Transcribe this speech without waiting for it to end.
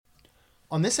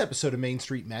On this episode of Main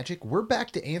Street Magic, we're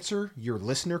back to answer your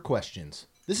listener questions.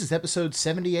 This is episode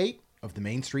 78 of the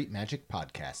Main Street Magic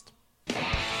podcast.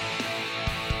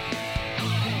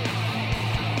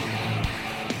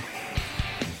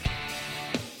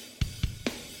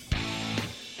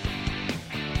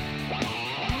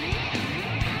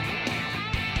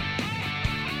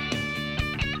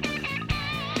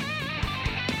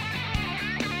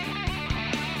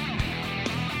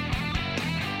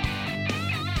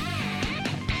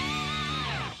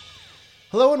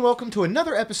 Hello and welcome to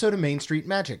another episode of Main Street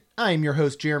Magic. I'm your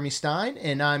host, Jeremy Stein,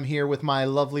 and I'm here with my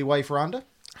lovely wife, Rhonda.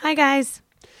 Hi, guys.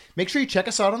 Make sure you check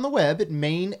us out on the web at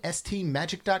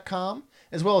mainstmagic.com,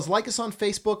 as well as like us on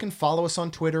Facebook and follow us on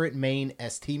Twitter at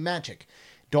mainstmagic.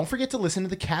 Don't forget to listen to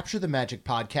the Capture the Magic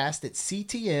podcast at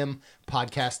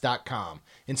ctmpodcast.com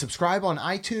and subscribe on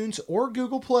iTunes or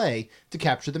Google Play to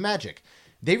Capture the Magic.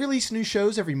 They release new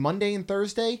shows every Monday and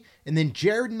Thursday, and then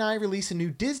Jared and I release a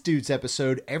new Diz Dudes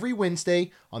episode every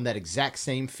Wednesday on that exact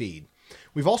same feed.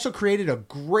 We've also created a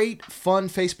great, fun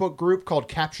Facebook group called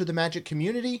Capture the Magic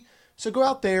Community, so go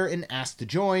out there and ask to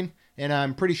join, and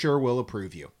I'm pretty sure we'll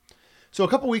approve you. So a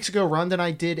couple weeks ago, Rhonda and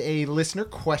I did a listener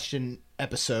question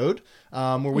episode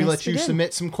where we let you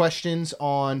submit some questions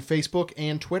on Facebook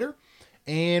and Twitter.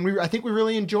 And I think we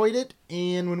really enjoyed it.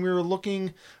 And when we were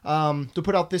looking to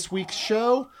put out this week's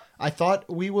show, I thought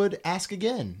we would ask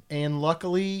again. And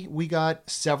luckily, we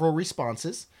got several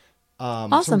responses.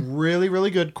 Awesome. Some really, really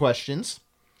good questions.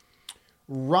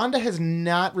 Rhonda has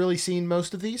not really seen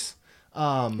most of these.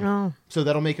 So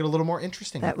that'll make it a little more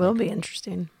interesting. That will be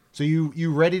interesting. So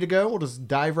you ready to go? We'll just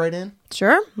dive right in.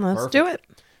 Sure. Let's do it.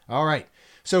 All right.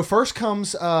 So first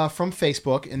comes from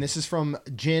Facebook, and this is from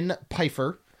Jen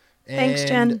Pfeiffer. Thanks,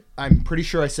 Jen. I'm pretty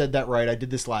sure I said that right. I did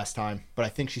this last time, but I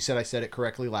think she said I said it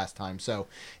correctly last time. So,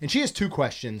 and she has two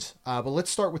questions, but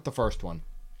let's start with the first one.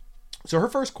 So her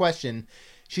first question,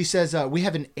 she says, we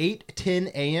have an 8:10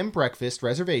 a.m. breakfast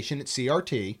reservation at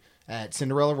CRT at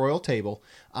Cinderella Royal Table.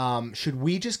 Should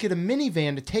we just get a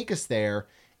minivan to take us there?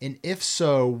 And if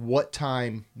so, what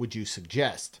time would you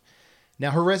suggest?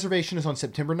 Now, her reservation is on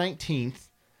September 19th.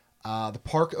 The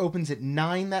park opens at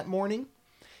 9 that morning.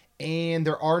 And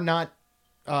there are not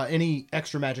any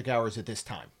extra magic hours at this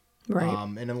time. Right.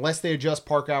 And unless they adjust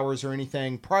park hours or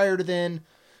anything prior to then,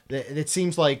 it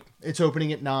seems like it's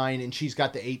opening at 9 and she's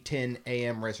got the 8:10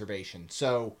 a.m. reservation.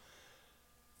 So,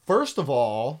 first of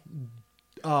all,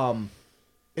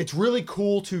 it's really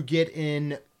cool to get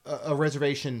in a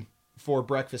reservation for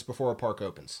breakfast before a park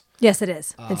opens. Yes, it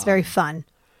is. It's very fun.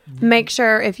 Make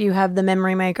sure if you have the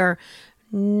memory maker,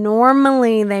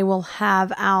 normally they will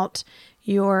have out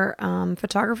your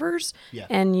photographers,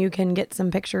 and you can get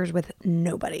some pictures with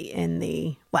nobody in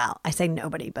the, well, I say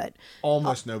nobody, but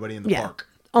almost nobody in the park.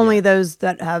 Only those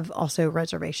that have also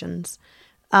reservations.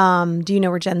 Do you know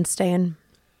where Jen's staying?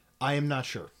 I am not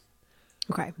sure.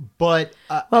 Okay. But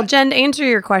well, Jen, to answer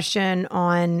your question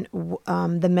on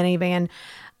the minivan,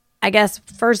 I guess,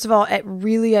 first of all, it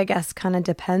really, I guess, kind of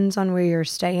depends on where you're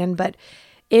staying, but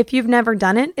if you've never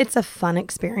done it, it's a fun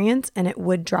experience, and it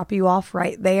would drop you off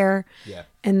right there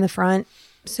in the front.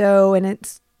 So, and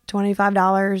it's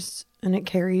 $25, and it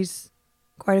carries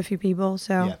quite a few people.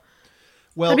 So,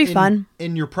 well, it'd be fun.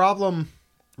 And your problem,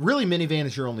 really, minivan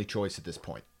is your only choice at this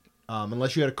point,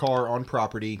 unless you had a car on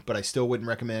property. But I still wouldn't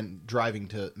recommend driving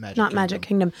to Magic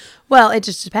Kingdom. Well, it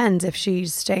just depends. If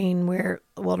she's staying where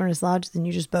Wilderness Lodge, then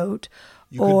you just boat.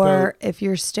 Or if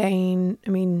you're staying,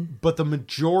 But the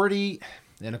majority.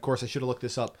 And, of course, I should have looked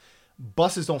this up.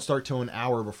 Buses don't start till an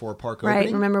hour before park opening.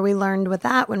 Right. Remember, we learned with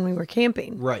that when we were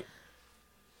camping. Right.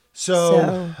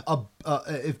 So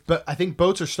but I think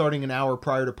boats are starting an hour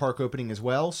prior to park opening as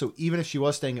well. So even if she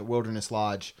was staying at Wilderness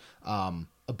Lodge, a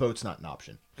boat's not an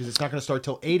option because it's not going to start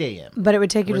till 8 a.m. But it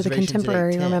would take you to the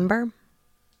Contemporary, remember?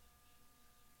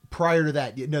 Prior to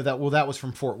that, that was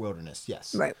from Fort Wilderness,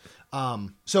 yes. Right.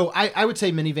 So I would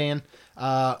say minivan.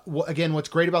 Again, what's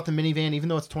great about the minivan, even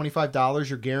though it's $25,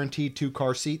 you're guaranteed 2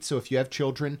 car seats. So if you have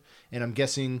children, and I'm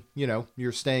guessing,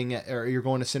 you're staying at, or you're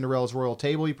going to Cinderella's Royal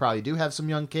Table, you probably do have some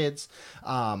young kids.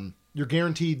 You're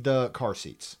guaranteed the car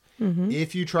seats. Mm-hmm.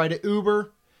 If you try to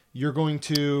Uber, you're going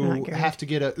to have to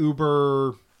get a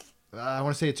Uber. I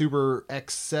want to say it's Uber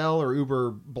XL or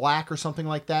Uber Black or something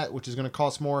like that, which is going to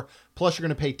cost more. Plus, you're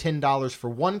going to pay $10 for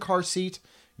 1 car seat.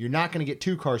 You're not going to get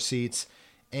 2 car seats.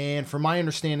 And from my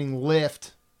understanding,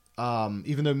 Lyft,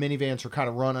 even though minivans are kind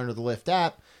of run under the Lyft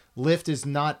app, Lyft has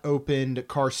not opened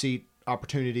car seat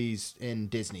opportunities in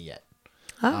Disney yet.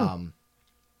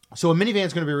 So a minivan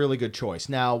is going to be a really good choice.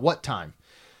 Now, what time?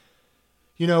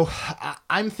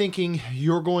 I'm thinking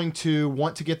you're going to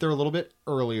want to get there a little bit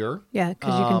earlier. Yeah,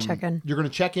 because you can check in. You're going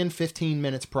to check in 15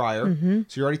 minutes prior.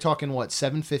 So you're already talking,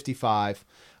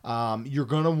 7:55. You're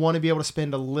going to want to be able to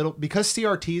spend a little, because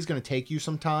CRT is going to take you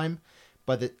some time,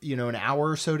 but an hour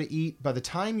or so to eat. By the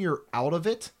time you're out of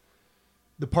it,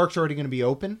 the park's already going to be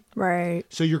open. Right.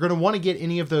 So you're going to want to get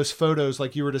any of those photos,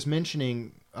 like you were just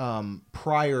mentioning,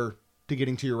 prior to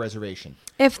getting to your reservation.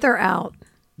 If they're out.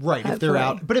 Right, if they're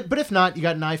out. But if not, you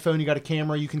got an iPhone, you got a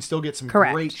camera, you can still get some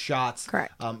great shots.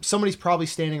 Correct. Somebody's probably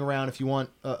standing around if you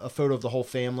want a photo of the whole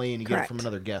family and you get it from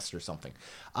another guest or something.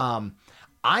 I'm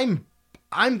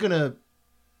going to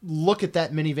look at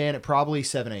that minivan at probably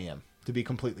 7 a.m. to be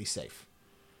completely safe,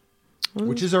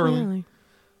 which is early. Really?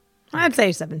 I'd say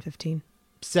 7:15.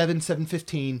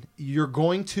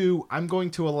 7:15. I'm going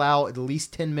to allow at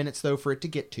least 10 minutes, though, for it to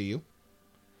get to you.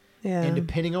 Yeah. And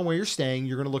depending on where you're staying,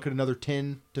 you're going to look at another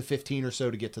 10 to 15 or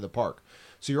so to get to the park.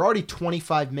 So you're already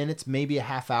 25 minutes, maybe a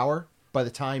half hour by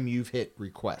the time you've hit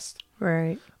request.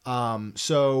 Right.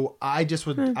 So I just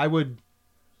would, I would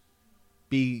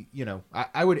be,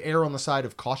 I would err on the side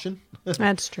of caution.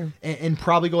 That's true. and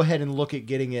probably go ahead and look at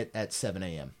getting it at 7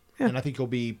 a.m. Yeah. And I think you'll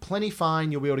be plenty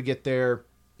fine. You'll be able to get there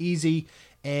easy.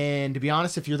 And to be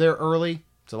honest, if you're there early,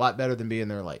 it's a lot better than being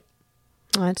there late.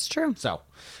 That's true. So,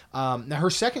 now her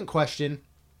second question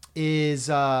is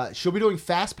she'll be doing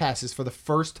fast passes for the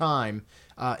first time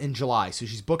in July. So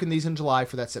she's booking these in July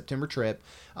for that September trip,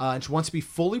 and she wants to be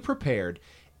fully prepared.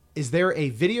 Is there a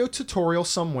video tutorial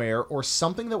somewhere or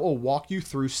something that will walk you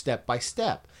through step by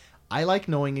step? I like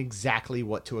knowing exactly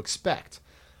what to expect.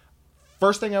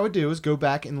 First thing I would do is go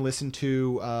back and listen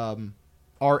to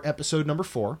our episode number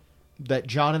 4 that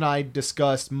John and I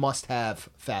discussed must-have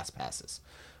fast passes.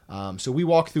 So we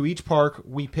walk through each park,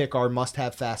 we pick our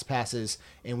must-have fast passes,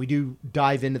 and we do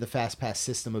dive into the fast pass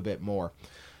system a bit more.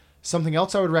 Something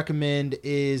else I would recommend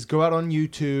is go out on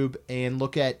YouTube and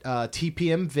look at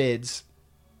TPM Vids,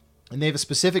 and they have a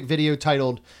specific video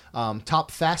titled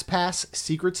Top Fast Pass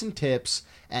Secrets and Tips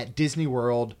at Disney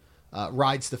World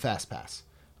Rides the Fast Pass.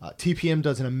 TPM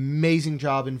does an amazing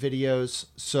job in videos,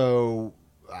 so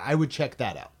I would check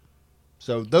that out.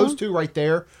 So those two right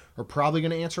there are probably going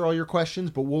to answer all your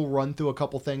questions, but we'll run through a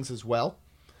couple things as well.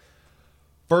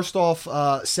 First off,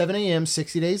 7 a.m.,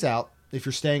 60 days out, if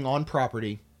you're staying on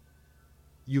property,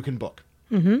 you can book.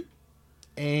 Mm-hmm.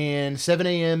 And 7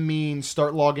 a.m. means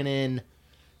start logging in,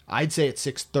 I'd say at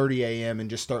 6:30 a.m. and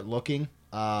just start looking.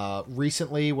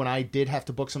 Recently, when I did have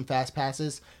to book some fast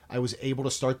passes, I was able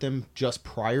to start them just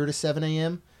prior to 7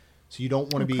 a.m. So you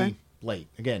don't want to be late.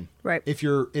 Again, right. If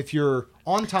you're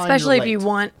on time, especially you're late. if you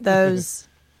want those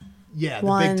the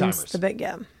ones, big timers. The big,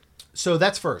 yeah. So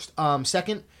that's first.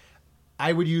 Second,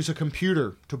 I would use a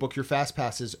computer to book your fast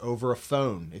passes over a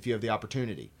phone if you have the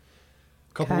opportunity.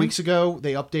 A couple weeks ago,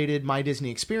 they updated My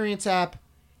Disney Experience app.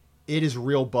 It is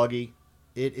real buggy.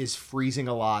 It is freezing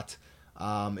a lot.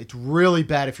 It's really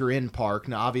bad if you're in park.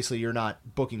 Now, obviously, you're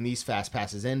not booking these fast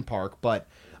passes in park, but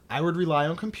I would rely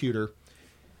on computer.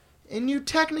 And you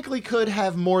technically could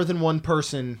have more than one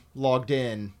person logged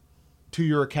in to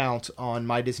your account on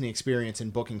My Disney Experience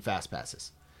and booking fast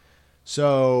passes.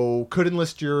 So could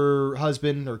enlist your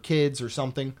husband or kids or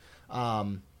something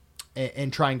and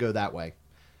try and go that way.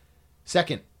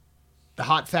 Second, the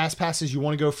hot fast passes you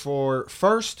want to go for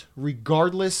first,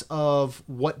 regardless of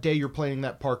what day you're planning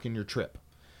that park in your trip.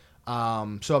 So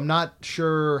I'm not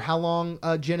sure how long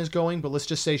Jen is going, but let's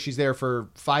just say she's there for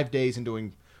 5 days and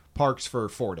doing parks for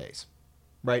 4 days,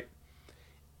 right?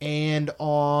 And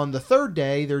on the third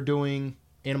day, they're doing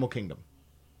Animal Kingdom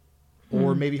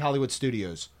or maybe Hollywood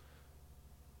Studios.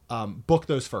 Book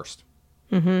those first.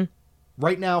 Mm-hmm.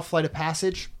 Right now, Flight of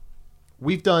Passage,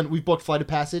 we've booked Flight of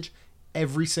Passage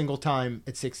every single time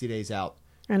at 60 days out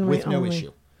and with no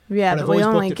issue. Yeah, but I've we always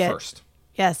only booked it first.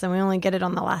 Yes, and we only get it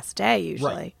on the last day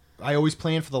usually. Right. I always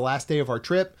plan for the last day of our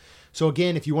trip. So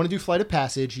again, if you want to do Flight of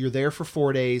Passage, you're there for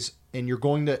 4 days and you're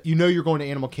going to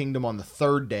Animal Kingdom on the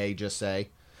third day, just say.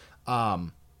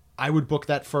 I would book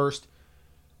that first.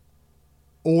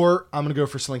 Or I'm going to go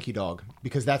for Slinky Dog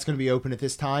because that's going to be open at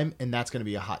this time and that's going to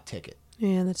be a hot ticket.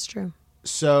 Yeah, that's true.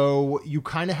 So you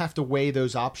kind of have to weigh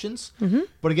those options. Mm-hmm.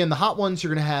 But again, the hot ones,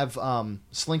 you're going to have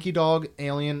Slinky Dog,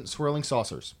 Alien, Swirling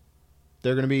Saucers.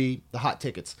 They're going to be the hot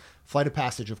tickets. Flight of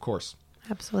Passage, of course.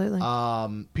 Absolutely.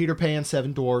 Peter Pan,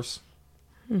 Seven Dwarfs.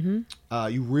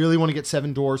 Mm-hmm. You really want to get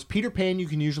Seven Dwarfs. Peter Pan you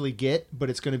can usually get, but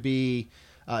it's going to be,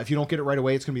 if you don't get it right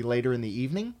away, it's going to be later in the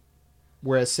evening.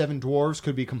 Whereas Seven Dwarfs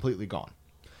could be completely gone.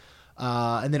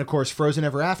 And then, of course, Frozen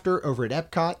Ever After over at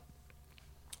Epcot.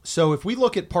 So if we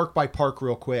look at park by park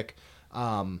real quick,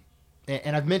 and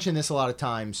and I've mentioned this a lot of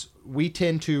times, we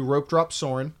tend to rope drop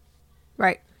Soarin',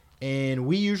 Right. and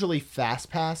we usually fast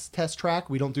pass test track.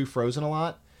 We don't do Frozen a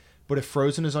lot, but if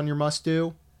Frozen is on your must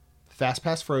do, fast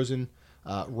pass Frozen,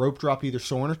 rope drop either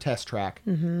Soarin' or test track.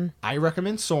 Mm-hmm. I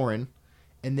recommend Soarin',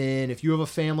 and then if you have a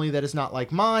family that is not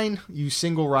like mine, you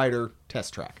single rider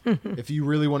test track. If you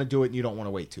really want to do it and you don't want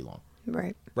to wait too long.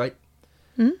 Right. Right?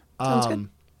 Sounds good.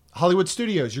 Hollywood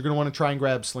Studios, you're going to want to try and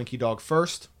grab Slinky Dog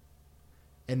first.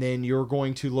 And then you're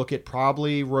going to look at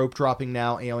probably rope dropping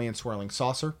now Alien Swirling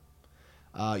Saucer.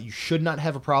 You should not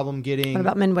have a problem getting... What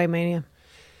about Midway Mania?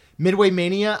 Midway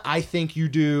Mania, I think you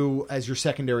do as your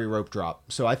secondary rope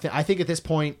drop. So I think at this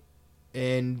point,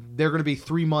 and they're going to be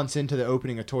 3 months into the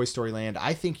opening of Toy Story Land,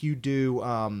 I think you do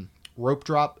rope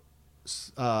drop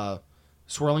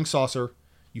Swirling Saucer,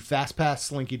 you fast pass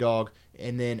Slinky Dog,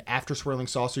 and then after Swirling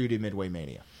Saucer, you do Midway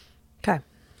Mania. Okay.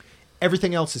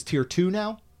 Everything else is tier 2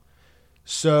 now.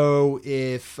 So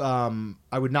if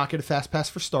I would not get a fast pass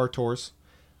for Star Tours,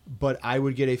 but I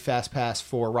would get a fast pass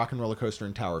for Rock and Roller Coaster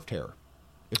and Tower of Terror,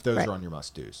 if those are on your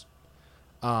must-dos.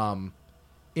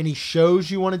 Any shows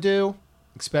you want to do,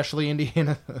 especially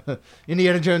Indiana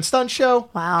Jones Stunt Show,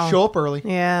 Wow. show up early.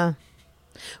 Yeah.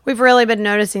 We've really been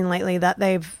noticing lately that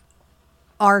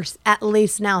are at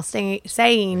least now stating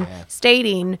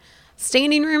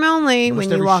standing room only Almost when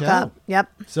you every walk show. up.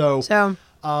 Yep. So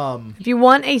If you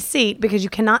want a seat, because you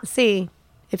cannot see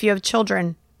if you have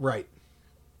children right.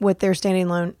 with their standing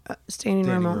room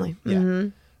only. Yeah. Mm-hmm.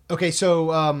 Okay,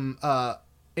 so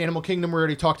Animal Kingdom we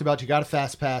already talked about. You got a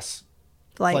fast pass.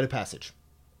 Flight of Passage.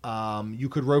 You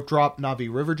could rope drop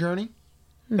Navi River Journey.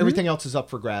 Mm-hmm. Everything else is up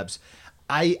for grabs.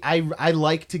 I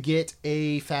like to get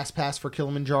a fast pass for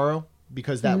Kilimanjaro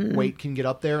because that weight can get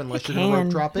up there unless you're going to rope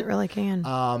drop it. It really can.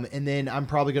 And then I'm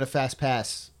probably going to fast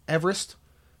pass Everest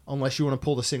unless you want to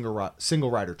pull the single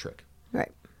rider trick.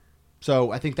 Right.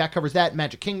 So I think that covers that.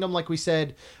 Magic Kingdom, like we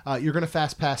said, you're going to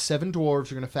fast pass Seven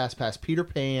Dwarves. You're going to fast pass Peter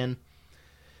Pan.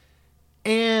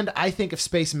 And I think if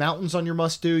Space Mountain's on your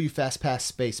must-do, you fast pass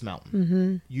Space Mountain.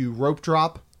 Mm-hmm. You rope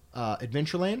drop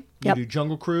Adventureland. You do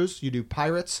Jungle Cruise. You do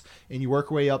Pirates. And you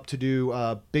work your way up to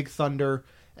do Big Thunder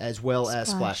as well as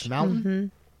Splash Mountain. Mm-hmm.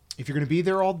 If you're going to be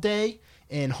there all day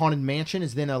and Haunted Mansion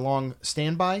is then a long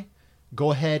standby,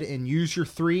 go ahead and use your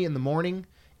 3 in the morning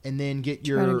and then get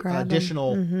your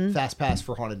additional fast pass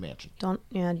for Haunted Mansion.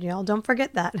 Y'all don't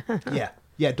forget that.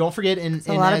 Yeah, don't forget. And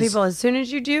a lot of people, as soon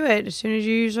as you do it, as soon as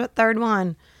you use that third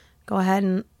one, go ahead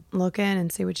and look in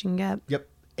and see what you can get. Yep.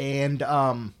 And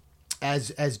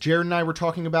as Jared and I were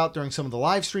talking about during some of the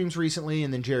live streams recently,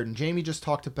 and then Jared and Jamie just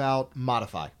talked about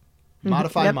modify.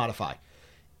 Modify.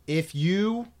 If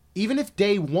you, even if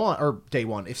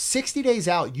if 60 days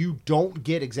out, you don't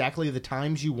get exactly the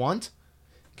times you want,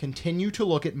 continue to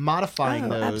look at modifying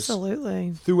those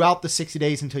absolutely throughout the 60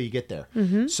 days until you get there.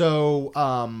 Mm-hmm. So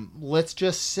let's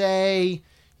just say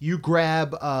you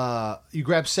grab 7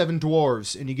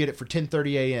 Dwarves and you get it for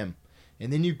 10:30 a.m.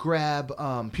 And then you grab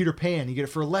Peter Pan, you get it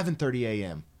for 11:30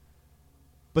 a.m.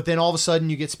 But then all of a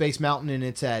sudden you get Space Mountain and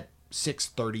it's at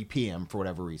 6:30 p.m. for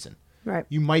whatever reason. Right.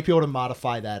 You might be able to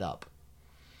modify that up.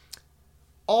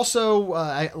 Also,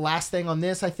 last thing on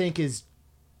this, I think, is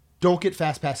don't get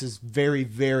fast passes very,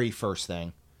 very first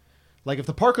thing. Like if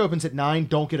the park opens at 9,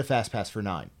 don't get a fast pass for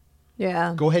 9.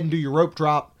 Yeah. Go ahead and do your rope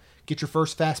drop. Get your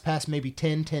first fast pass maybe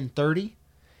 10, 10:30,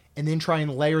 and then try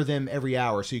and layer them every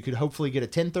hour. So you could hopefully get a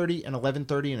 10:30, an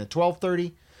 11:30, and a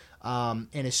 12:30.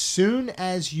 And as soon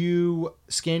as you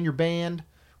scan your band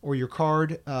or your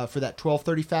card for that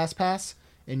 12:30 fast pass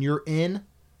and you're in,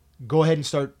 go ahead and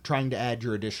start trying to add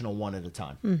your additional one at a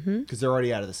time because they're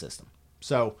already out of the system.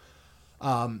 So,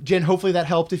 Jen, hopefully that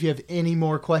helped. If you have any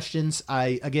more questions,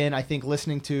 I think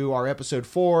listening to our episode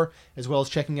 4 as well as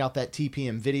checking out that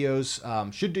TPM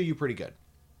videos should do you pretty good.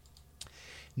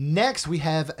 Next, we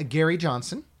have Gary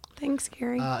Johnson. Thanks,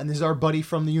 Gary. And this is our buddy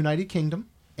from the United Kingdom.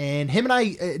 And him and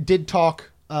I did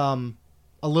talk a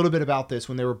little bit about this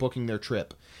when they were booking their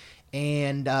trip.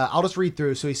 And I'll just read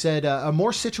through. So he said, a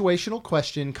more situational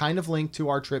question kind of linked to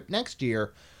our trip next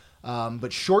year,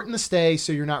 but shorten the stay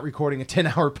so you're not recording a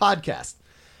 10-hour podcast.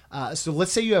 So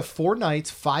let's say you have 4 nights,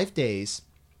 5 days.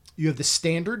 You have the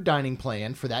standard dining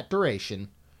plan for that duration.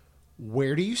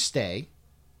 Where do you stay?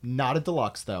 Not a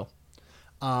deluxe, though.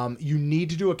 You need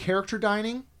to do a character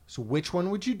dining. So which one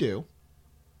would you do?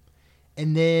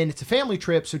 And then it's a family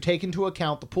trip, so take into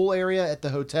account the pool area at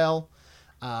the hotel.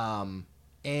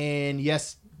 And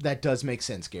yes, that does make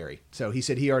sense, Gary. So he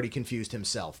said he already confused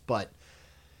himself. But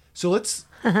so let's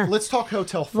talk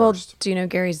hotel first. Well, do you know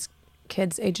Gary's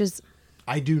kids' ages?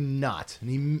 I do not.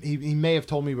 And he may have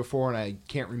told me before and I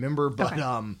can't remember. But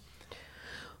okay.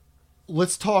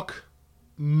 let's talk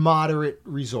moderate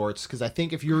resorts, because I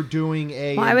think if you're doing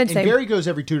I would say Gary goes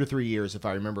every 2 to 3 years, if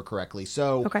I remember correctly.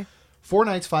 So okay. 4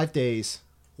 nights, 5 days.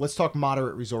 Let's talk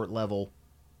moderate resort level.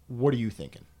 What are you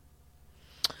thinking?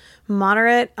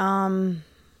 Moderate. Gosh,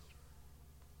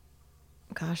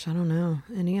 I don't know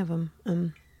any of them.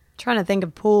 I'm trying to think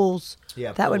of pools.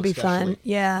 Yeah, that pool would be especially. fun.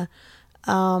 Yeah.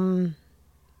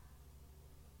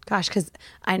 Gosh, because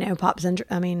I know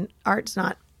art's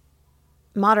not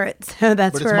moderate, so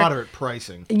that's But where it's moderate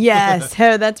pricing. yeah,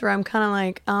 so that's where I'm kind of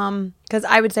like, because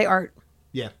I would say art,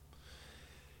 Yeah.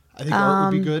 I think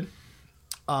art would be good.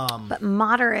 but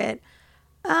moderate,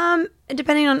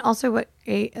 depending on also what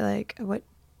what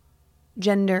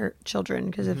gender children,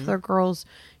 because if they're girls,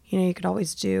 you could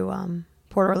always do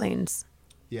Port Orleans.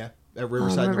 Yeah. At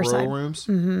Riverside, the Riverside. Royal Rooms.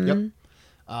 Yep.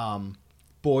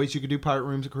 Boys, you could do Pirate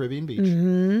Rooms at Caribbean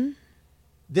Beach.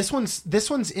 This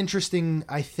one's interesting,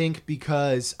 I think,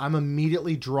 because I'm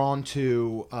immediately drawn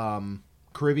to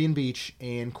Caribbean Beach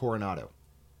and Coronado,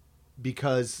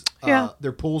 because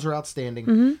their pools are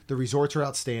outstanding, the resorts are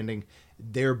outstanding.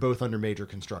 They're both under major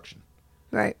construction.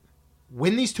 Right.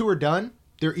 When these two are done,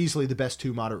 they're easily the best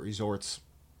 2 moderate resorts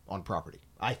on property,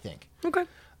 I think. Okay.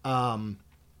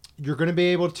 You're going to be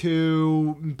able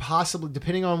to possibly,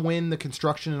 depending on when the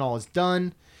construction and all is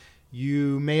done,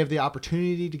 you may have the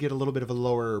opportunity to get a little bit of a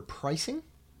lower pricing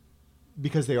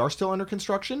because they are still under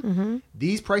construction.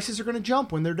 These prices are going to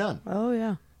jump when they're done. Oh,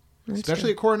 yeah. That's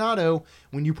Especially at Coronado,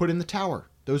 when you put in the tower.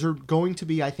 Those are going to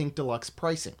be, I think, deluxe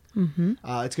pricing.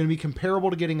 It's going to be comparable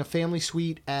to getting a family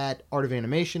suite at Art of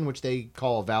Animation, which they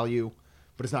call a value,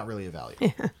 but it's not really a value.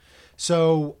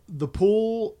 So the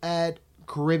pool at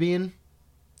Caribbean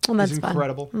that's is fun.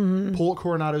 incredible. Pool at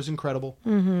Coronado is incredible.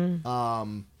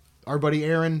 Our buddy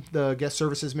Aaron, the guest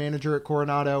services manager at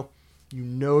Coronado,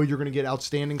 you're going to get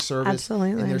outstanding service.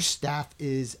 Absolutely. And their staff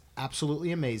is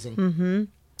absolutely amazing.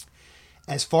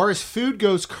 As far as food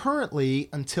goes currently,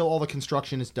 until all the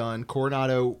construction is done,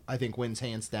 Coronado, I think, wins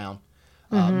hands down.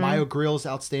 Mayo Grill is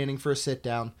outstanding for a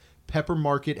sit-down. Pepper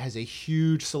Market has a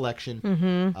huge selection.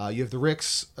 You have the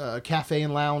Rick's Cafe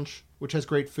and Lounge, which has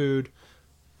great food.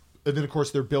 And then, of course,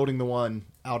 they're building the one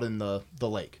out in the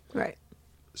lake. Right.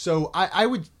 So I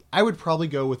would probably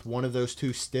go with one of those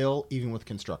two still, even with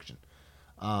construction.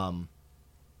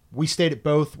 We stayed at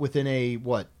both within a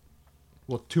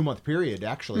 2-month period,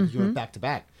 actually. You went back to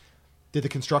back. Did the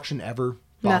construction ever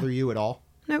bother you at all?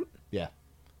 Nope. Yeah.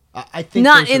 I think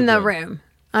Not those in are the good. room.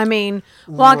 I mean,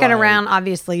 walking Right. around,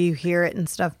 obviously you hear it and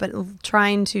stuff, but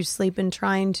trying to sleep and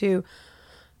trying to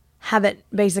have it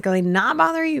basically not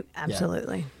bother you,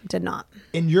 absolutely did not.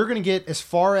 And you're going to get, as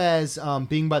far as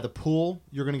being by the pool,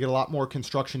 you're going to get a lot more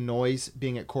construction noise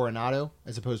being at Coronado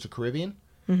as opposed to Caribbean.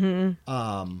 Even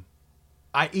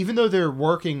though they're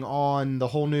working on the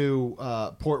whole new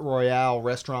Port Royale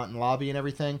restaurant and lobby and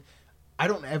everything,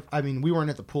 we weren't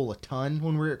at the pool a ton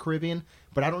when we were at Caribbean,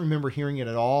 but I don't remember hearing it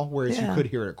at all, whereas you could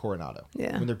hear it at Coronado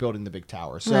when they're building the big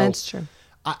tower. So That's true.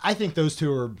 I think those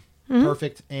two are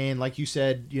perfect. And like you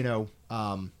said, you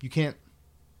can't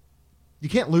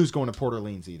lose going to Port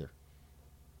Orleans either.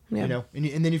 Yeah.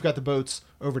 And then you've got the boats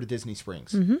over to Disney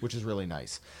Springs, which is really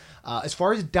nice. As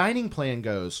far as dining plan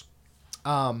goes,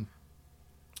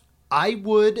 I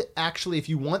would actually, if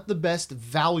you want the best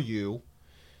value,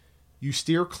 you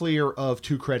steer clear of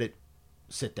 2-credit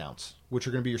sit-downs, which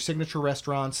are going to be your signature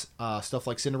restaurants, stuff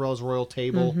like Cinderella's Royal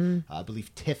Table, I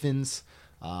believe Tiffin's,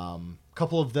 a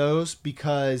couple of those,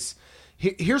 because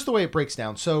here's the way it breaks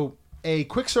down. So a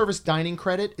quick service dining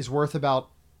credit is worth about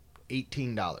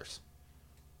 $18.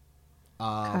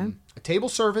 A table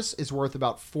service is worth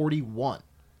about $41,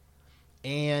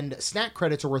 and snack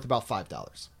credits are worth about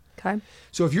 $5. Okay.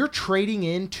 So if you're trading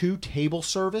in 2 table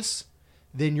service,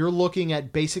 then you're looking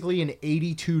at basically an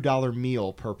 $82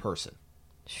 meal per person.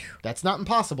 That's not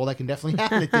impossible. That can definitely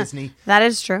happen at Disney. That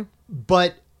is true.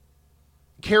 But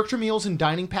character meals and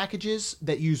dining packages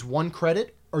that use 1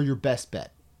 credit are your best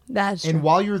bet. That's true. And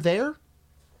while you're there,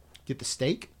 get the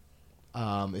steak.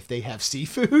 If they have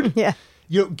seafood. Yeah.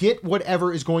 Get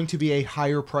whatever is going to be a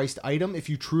higher priced item if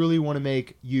you truly want to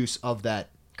make use of that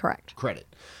Correct. credit.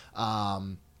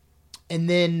 And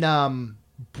then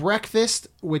breakfast,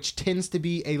 which tends to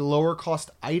be a lower cost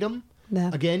item.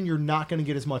 Yeah. Again, you're not going to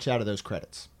get as much out of those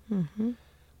credits.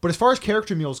 But as far as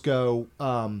character meals go,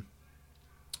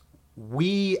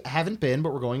 we haven't been,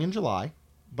 but we're going in July.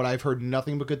 But I've heard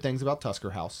nothing but good things about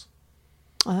Tusker House.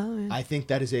 Oh, yeah. I think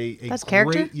that is a That's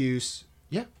great character? use.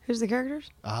 Yeah. Who's the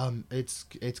characters?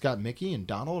 It's got Mickey and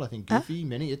Donald. I think Goofy,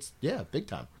 Minnie. It's big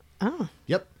time. Oh.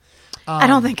 Yep. I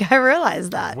don't think I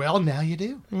realized that. Well, now you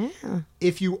do. Yeah.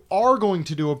 If you are going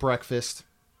to do a breakfast,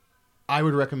 I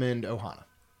would recommend Ohana.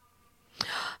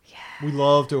 We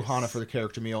loved Ohana for the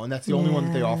character meal, and that's the only one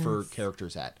that they offer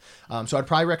characters at. So I'd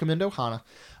probably recommend Ohana.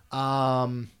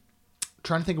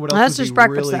 Trying to think of what else That's would just be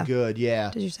breakfast, really though. good. Yeah.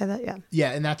 Did you say that? Yeah.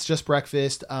 Yeah, and that's just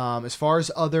breakfast. As far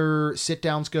as other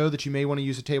sit-downs go that you may want to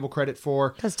use a table credit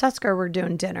for, Because Tusker, we're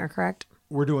doing dinner, correct?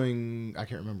 we're doing, I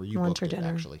can't remember, you Lunch booked or it, dinner.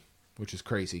 actually, which is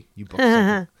crazy. You booked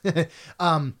something.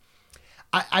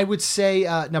 I would say,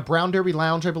 now Brown Derby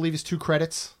Lounge, I believe, is 2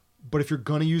 credits. But if you're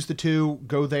going to use the 2,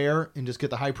 go there and just get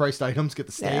the high-priced items, get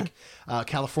the steak.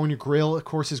 California Grill, of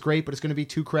course, is great, but it's going to be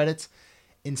 2 credits.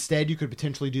 Instead, you could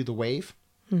potentially do the Wave.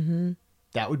 Mm-hmm.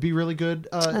 That would be really good.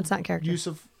 That's not character. Use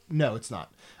of. No, it's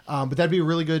not. But that'd be a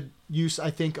really good use,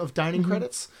 I think, of dining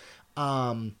credits.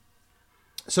 So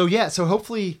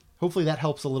hopefully that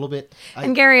helps a little bit.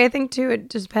 And Gary, I think too, it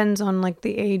just depends on like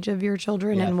the age of your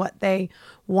children and what they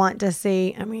want to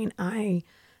see. I mean, I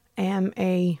am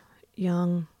a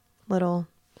young little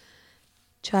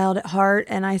child at heart,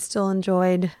 and I still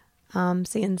enjoyed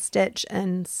seeing Stitch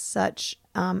and such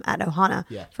at Ohana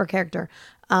for character.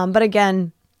 But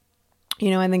again,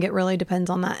 I think it really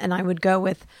depends on that. And I would go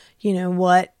with,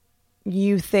 what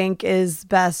you think is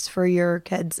best for your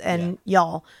kids and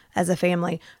y'all as a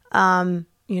family.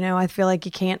 I feel like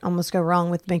you can't almost go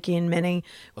wrong with Mickey and Minnie,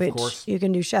 which you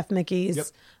can do Chef Mickey's. Yep.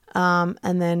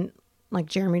 And then, like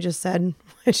Jeremy just said,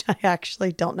 which I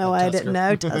actually don't know why I didn't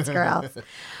know, Tusker House.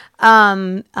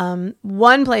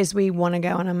 One place we want to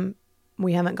go, and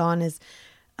we haven't gone, is,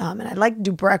 and I'd like to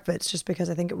do breakfast just because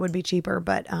I think it would be cheaper,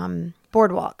 but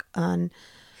Boardwalk on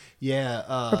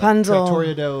Rapunzel.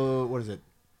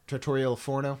 Trattoria del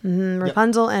Forno?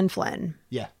 Rapunzel and Flynn.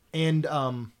 Yeah. And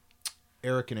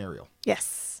Eric and Ariel.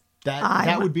 Yes.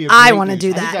 That would be a great I want to use. do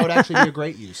I that. think that would actually be a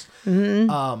great use.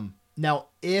 Now,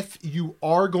 if you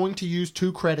are going to use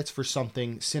 2 credits for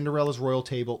something, Cinderella's Royal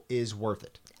Table is worth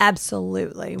it.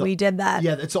 Absolutely. We did that.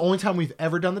 Yeah, it's the only time we've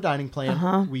ever done the dining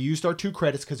plan. We used our 2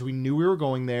 credits because we knew we were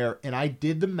going there, and I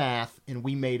did the math, and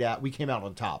we came out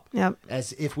on top. Yep.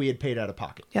 As if we had paid out of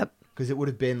pocket. Yep. Because it would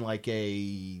have been like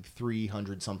a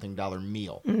 $300-something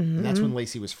meal. And that's when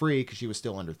Lacey was free because she was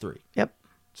still under 3. Yep.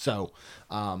 So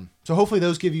hopefully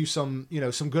those give you some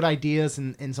good ideas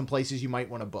and some places you might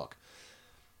want to book.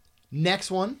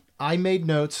 Next one, I made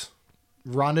notes.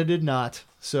 Rhonda did not.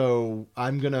 So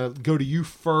I'm going to go to you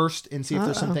first and see if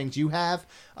there's some things you have.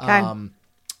 Okay.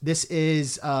 This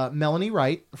is Melanie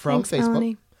Wright from Thanks, Facebook.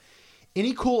 Melanie.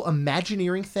 Any cool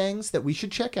Imagineering things that we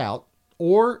should check out,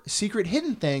 or secret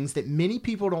hidden things that many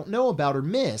people don't know about or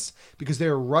miss because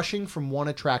they're rushing from one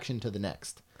attraction to the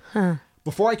next?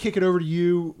 Before I kick it over to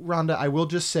you, Rhonda, I will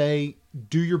just say,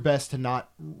 do your best to not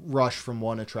rush from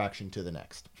one attraction to the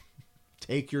next.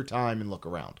 Take your time and look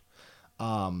around.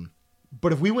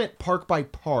 But if we went park by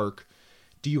park,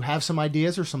 do you have some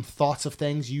ideas or some thoughts of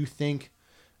things you think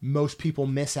most people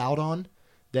miss out on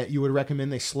that you would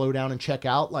recommend they slow down and check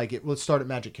out? Let's start at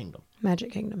Magic Kingdom.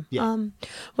 Magic Kingdom. Yeah.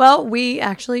 Well, we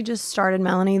actually just started,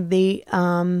 Melanie, the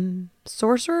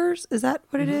Sorcerers. Is that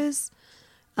what it is?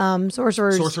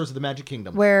 Sorcerers of the Magic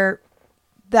Kingdom. Where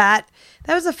that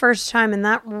was the first time, and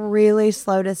that really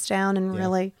slowed us down, and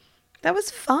really, that was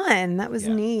fun. That was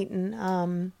neat.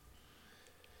 And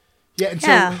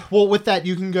so with that,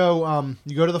 you can go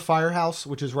you go to the Firehouse,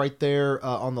 which is right there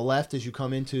on the left as you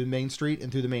come into Main Street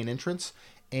and through the main entrance.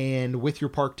 And with your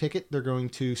park ticket, they're going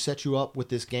to set you up with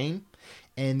this game,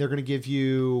 and they're going to give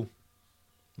you,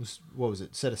 what was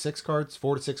it, set of 6 cards,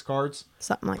 4 to 6 cards,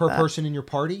 something like per that, person in your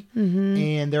party.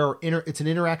 And it's an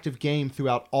interactive game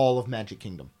throughout all of Magic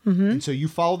Kingdom. And so you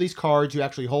follow these cards, you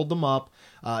actually hold them up.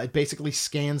 It basically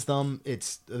scans them.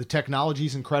 The technology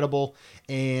is incredible,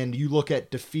 and you look at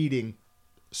defeating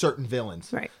certain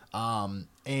villains. Right.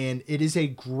 And it is a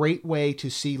great way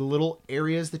to see little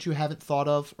areas that you haven't thought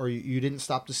of or you didn't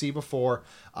stop to see before.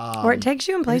 Or it takes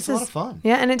you in places. It's a lot of fun.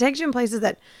 Yeah, and it takes you in places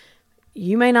that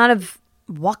you may not have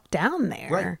walked down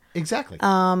there. Right. Exactly.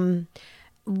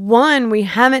 One we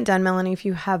haven't done, Melanie, if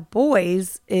you have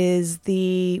boys, is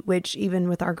which even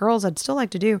with our girls I'd still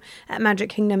like to do at Magic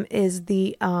Kingdom, is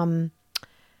the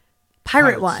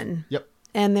pirate one. Yep.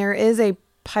 And there is a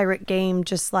pirate game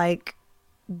just like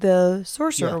the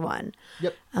Sorcerer one.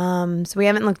 Yep. So we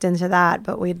haven't looked into that,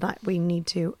 but we need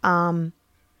to.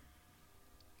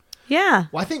 Yeah.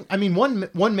 Well,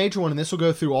 one major one, and this will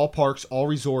go through all parks, all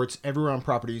resorts, everywhere on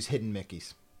property, is hidden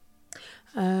Mickeys.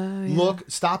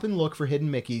 Stop and look for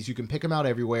hidden Mickeys. You can pick them out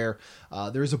everywhere.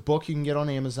 There's a book you can get on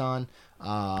Amazon.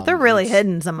 They're really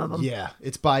hidden, some of them. Yeah.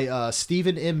 It's by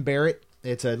Stephen M. Barrett.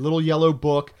 It's a little yellow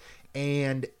book,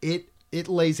 and it it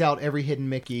lays out every hidden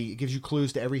Mickey. It gives you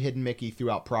clues to every hidden Mickey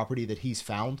throughout property that he's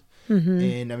found.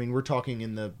 And I mean, we're talking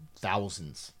in the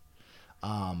thousands.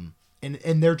 And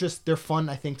they're fun,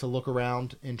 I think, to look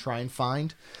around and try and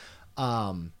find.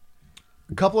 A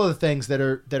couple of the things that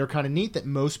are kind of neat that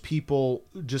most people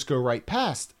just go right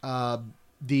past.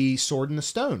 The Sword in the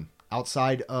Stone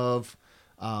outside of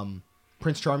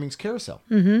Prince Charming's carousel.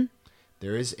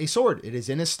 There is a sword. It is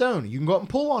in a stone. You can go up and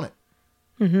pull on it.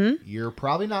 You're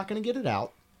probably not going to get it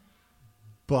out,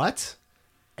 but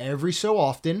every so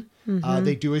often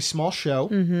they do a small show,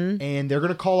 and they're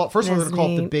going to call up. First of all, they're going to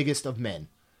call up the biggest of men,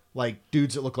 like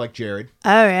dudes that look like Jared.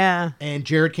 Oh yeah, and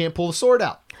Jared can't pull the sword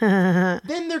out.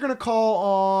 Then they're going to call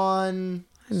on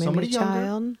somebody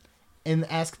younger and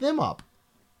ask them up.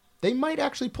 They might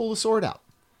actually pull the sword out,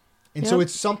 and so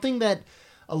it's something that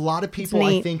a lot of people,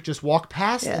 I think, just walk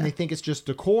past and they think it's just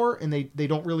decor, and they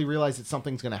don't really realize that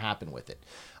something's going to happen with it.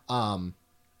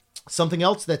 Something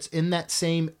else that's in that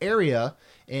same area,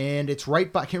 and it's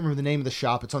right by, I can't remember the name of the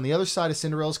shop. It's on the other side of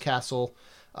Cinderella's castle.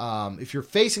 If you're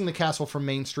facing the castle from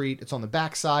Main Street, it's on the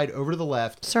back side over to the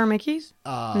left. Sir Mickey's?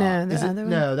 No, the other one?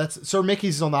 No, that's Sir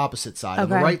Mickey's is on the opposite side. Okay. On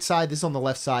the right side, this is on the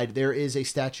left side, there is a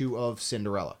statue of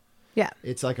Cinderella. Yeah.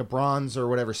 It's like a bronze or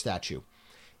whatever statue.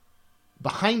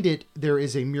 Behind it, there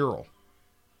is a mural.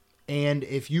 And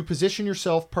if you position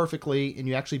yourself perfectly and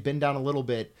you actually bend down a little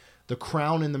bit, the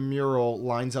crown in the mural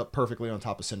lines up perfectly on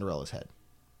top of Cinderella's head.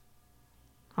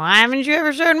 Why haven't you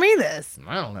ever showed me this?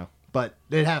 I don't know. But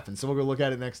it happens, so we'll go look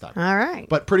at it next time. All right.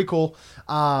 But pretty cool.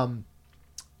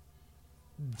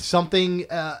 Something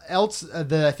else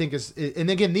that I think is... And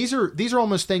again, these are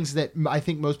almost things that I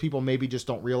think most people maybe just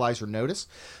don't realize or notice.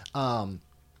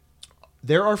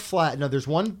 There are there's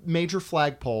one major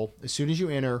flagpole as soon as you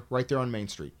enter right there on Main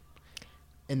Street.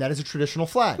 And that is a traditional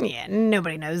flag. Yeah,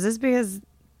 nobody knows this because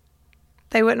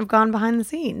they wouldn't have gone behind the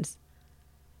scenes.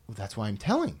 Well, that's why I'm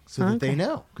telling, so that they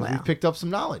know. Because we've picked up some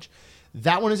knowledge.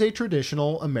 That one is a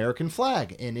traditional American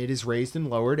flag, and it is raised and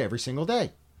lowered every single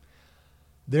day.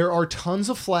 There are tons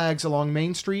of flags along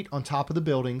Main Street on top of the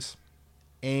buildings,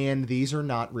 and these are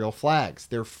not real flags.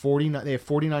 They have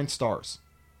 49 stars.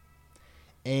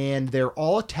 And they're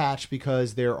all attached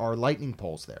because there are lightning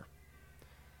poles there.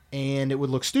 And it would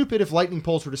look stupid if lightning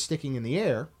poles were just sticking in the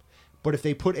air. But if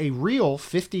they put a real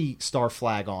 50-star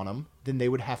flag on them, then they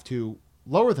would have to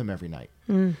lower them every night.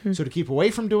 So to keep away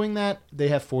from doing that, they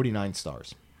have 49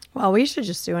 stars. Well, we should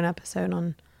just do an episode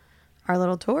on our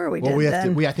little tour we did.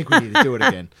 I think we need to do it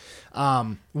again.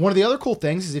 One of the other cool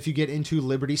things is if you get into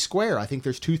Liberty Square, I think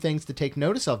there's two things to take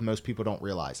notice of most people don't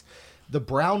realize. The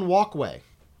brown walkway.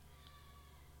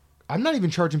 I'm not even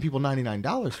charging people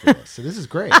 $99 for this, so this is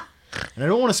great. And I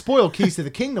don't want to spoil Keys to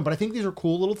the Kingdom, but I think these are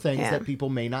cool little things that people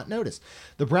may not notice.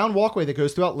 The brown walkway that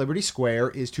goes throughout Liberty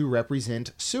Square is to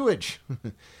represent sewage.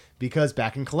 Because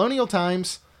back in colonial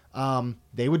times,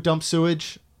 they would dump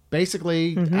sewage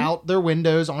basically out their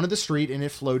windows onto the street, and it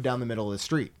flowed down the middle of the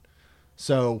street.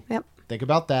 So think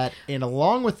about that. And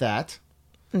along with that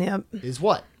is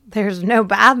what? There's no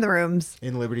bathrooms.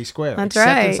 In Liberty Square. That's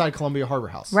except inside Columbia Harbor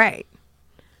House. Right.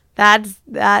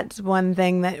 That's one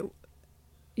thing that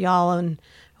y'all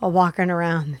are walking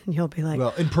around and you'll be like,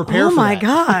 well, and prepare for my that.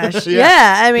 gosh.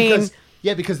 I mean,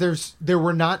 because there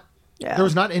was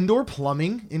not indoor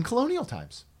plumbing in colonial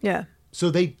times. Yeah.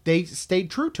 So they stayed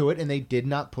true to it, and they did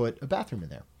not put a bathroom in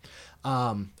there.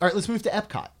 All right, let's move to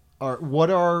Epcot.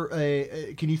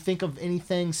 Can you think of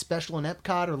anything special in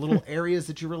Epcot, or little areas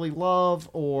that you really love,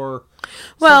 or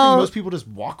something most people just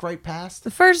walk right past?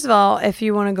 First of all, if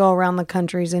you want to go around the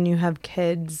countries and you have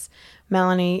kids,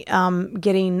 Melanie,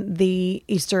 getting the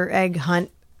Easter egg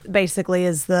hunt basically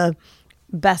is the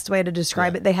best way to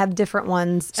describe it. They have different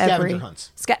ones. Scavenger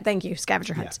hunts. Thank you,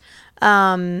 scavenger hunts.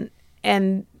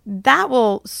 And that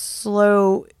will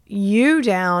slow you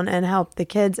down and help the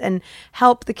kids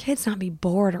not be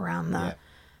bored around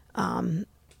the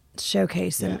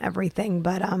showcase and everything.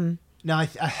 But now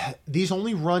these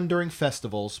only run during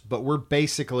festivals, but we're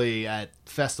basically at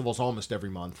festivals almost every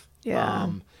month.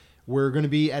 We're going to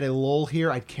be at a lull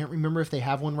here. I can't remember if they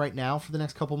have one right now for the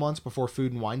next couple months before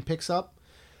Food and Wine picks up.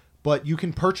 But you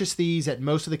can purchase these at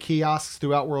most of the kiosks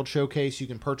throughout World Showcase. You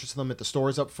can purchase them at the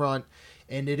stores up front.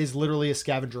 And it is literally a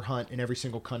scavenger hunt in every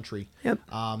single country. Yep.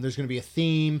 There's going to be a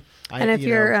theme. And if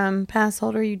you're a pass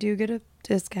holder, you do get a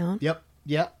discount. Yep.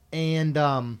 And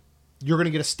you're going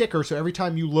to get a sticker. So every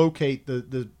time you locate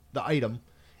the item,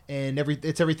 and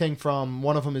it's everything from,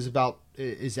 one of them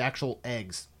is actual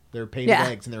eggs. They're painted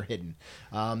eggs, and they're hidden.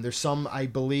 There's some, I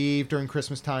believe, during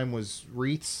Christmas time was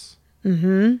wreaths.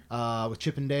 with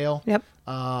Chip and Dale. Yep.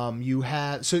 You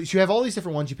have all these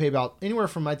different ones. You pay about anywhere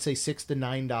from, I'd say, $6 to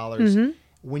 $9.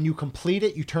 When you complete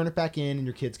it, you turn it back in, and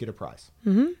your kids get a prize.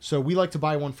 So we like to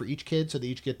buy one for each kid, so they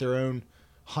each get their own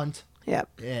hunt. Yep.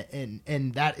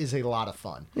 And that is a lot of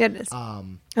fun. It is.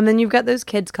 And then you've got those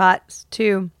kids cots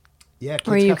too. Yeah,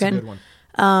 where Kids you Cot's a can good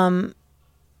one.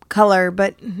 color,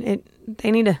 but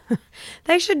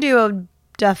they should do a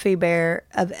Duffy Bear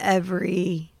of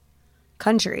every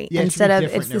country Yeah, it should instead be of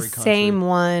different it's in the every country. same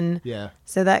one. Yeah.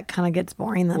 So that kind of gets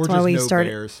boring. That's Or why just we no started.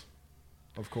 bears,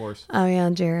 of course. Oh yeah,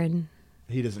 Jared.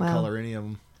 He doesn't Wow. color any of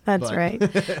them. That's right.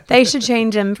 They should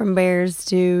change him from bears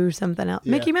to something else.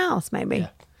 Yeah. Mickey Mouse, maybe. Yeah.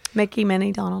 Mickey,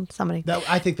 Minnie, Donald, somebody.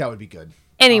 I think that would be good.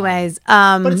 Anyways,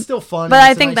 But it's still fun. But and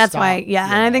I it's a think nice that's stop. why,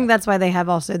 and I think that's why they have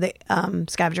also the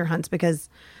scavenger hunts, because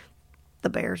the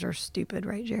bears are stupid,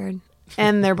 right, Jared?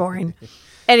 And they're boring.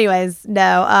 Anyways,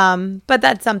 no, but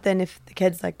that's something if the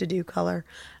kids like to do color,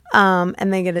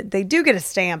 and they do get a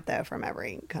stamp though from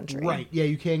every country, Right. Yeah,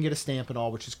 you can get a stamp and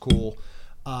all, which is cool.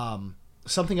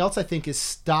 Something else I think is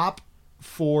stop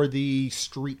for the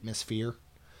streetmosphere.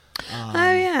 Oh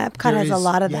yeah, Epcot has a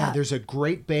lot of Yeah, that. there's a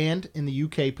great band in the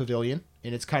UK pavilion,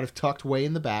 and it's kind of tucked way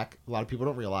in the back. A lot of people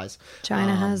don't realize.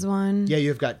 China has one. Yeah,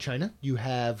 you've got China. You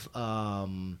have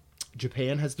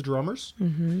Japan has the drummers.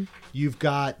 Mm-hmm. You've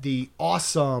got the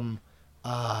awesome.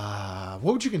 What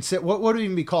would you consider? What would it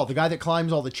even be called? The guy that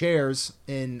climbs all the chairs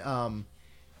in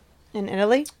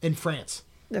Italy, in France.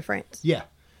 the France. Yeah.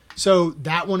 So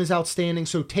that one is outstanding.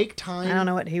 So take time. I don't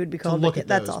know what he would be to called. look but at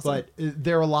that's those, awesome. but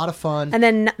they're a lot of fun. And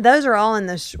then those are all in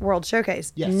the World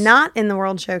Showcase. Yes. Not in the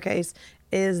World Showcase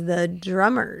is the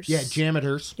drummers. Yeah,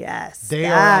 Jameters. Yes. They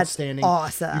are that's outstanding.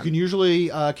 Awesome. You can usually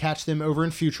catch them over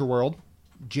in Future World.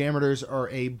 Jameters are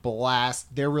a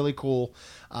blast. They're really cool.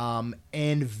 And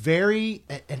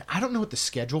I don't know what the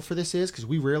schedule for this is because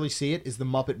we rarely see it, is the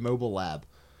Muppet Mobile Lab.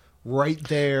 Right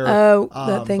there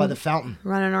that thing by the fountain.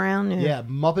 running around. Yeah,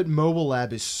 Muppet Mobile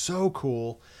Lab is so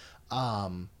cool.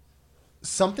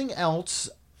 Something else,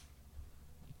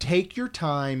 take your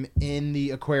time in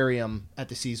the aquarium at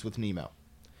the Seas with Nemo.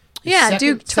 Yeah,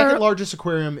 second largest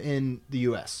aquarium in the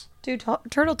U.S. Do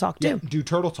Turtle Talk too. Yeah, do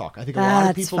Turtle Talk. I think a lot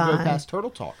of That's people go fun. past Turtle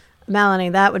Talk. Melanie,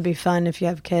 that would be fun if you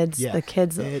have kids. Yeah, The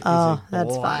kids. it is Oh, a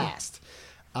that's blast.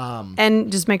 fun.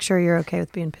 And just make sure you're okay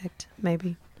with being picked,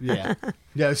 maybe. Yeah.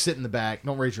 Yeah, sit in the back.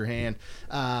 Don't raise your hand.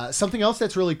 Something else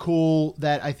that's really cool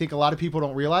that I think a lot of people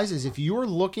don't realize is if you're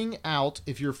looking out,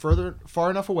 if you're far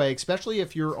enough away, especially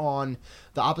if you're on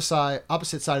the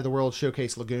opposite side of the World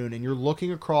Showcase Lagoon and you're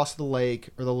looking across the lake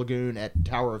or the lagoon at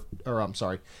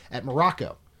at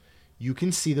Morocco, you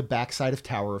can see the backside of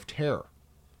Tower of Terror.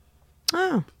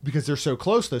 Oh. Because they're so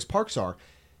close, those parks are.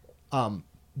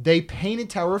 They painted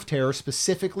Tower of Terror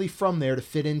specifically from there to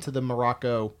fit into the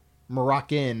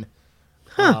Moroccan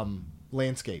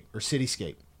landscape or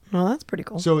cityscape. Well, that's pretty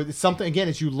cool. So it's something, again,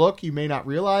 as you look, you may not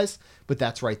realize, but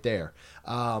that's right there.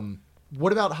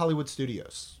 What about Hollywood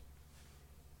Studios?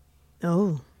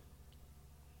 Oh.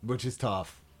 Which is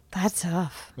tough. That's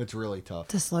tough. It's really tough.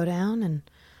 To slow down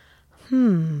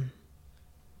and...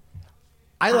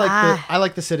 I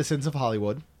like the Citizens of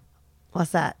Hollywood.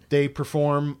 What's that? They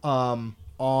perform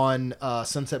on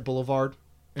Sunset Boulevard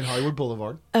and Hollywood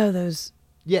Boulevard. Oh, those...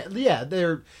 Yeah.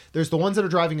 There's the ones that are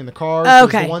driving in the cars. Oh,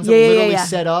 There's okay. the ones that Yeah, literally yeah.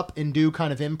 set up and do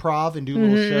kind of improv and do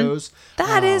little shows.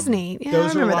 That is neat. Yeah, I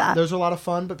remember that. Those are a lot of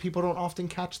fun, but people don't often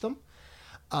catch them.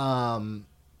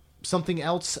 Something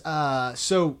else.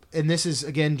 And this is,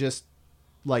 again, just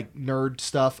like nerd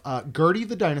stuff. Gertie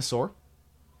the dinosaur.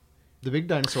 The big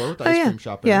dinosaur with the ice cream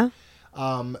shop in it.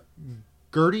 Yeah.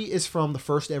 Gertie is from the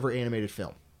first ever animated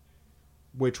film,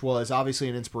 which was obviously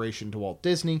an inspiration to Walt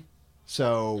Disney.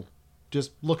 So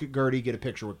just look at Gertie, get a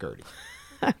picture with Gertie.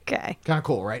 Okay. Kind of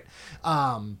cool, right?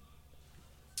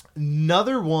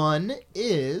 Another one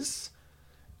is,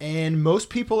 and most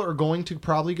people are going to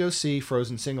probably go see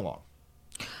Frozen Sing-Along.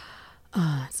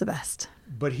 It's the best.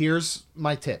 But here's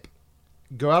my tip.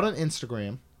 Go out on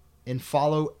Instagram and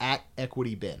follow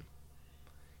 @EquityBin.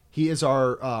 He is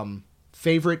our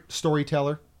favorite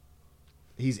storyteller.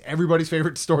 He's everybody's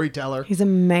favorite storyteller. He's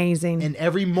amazing. And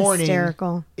every morning,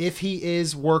 Hysterical. if he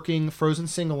is working Frozen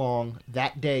Sing-Along,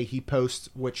 that day he posts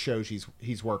which shows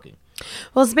he's working.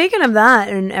 Well, speaking of that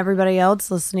and everybody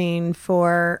else listening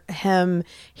for him,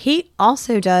 he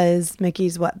also does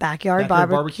Mickey's Backyard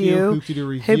Barbecue, Hoop-Dee-Doo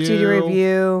Review. Hoop-Dee-Doo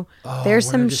Review. There's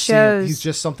some shows. He's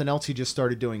just something else he just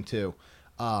started doing too.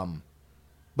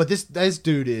 But this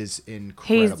dude is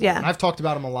incredible. Yeah. And I've talked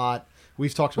about him a lot.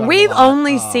 We've talked about him We've a lot.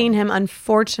 only seen him,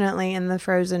 unfortunately, in the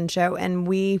Frozen show, and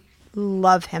we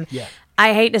love him. Yeah.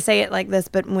 I hate to say it like this,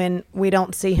 but when we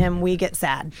don't see him, we get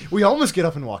sad. We almost get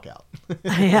up and walk out.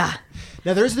 Yeah.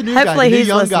 Now there's the new Hopefully guy. The new he's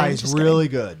young listening. guy is Just really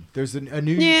good. There's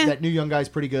Yeah. that new young guy is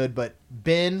pretty good, but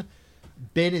Ben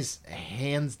is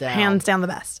hands down the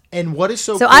best. And what is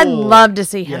so So cool, I'd love to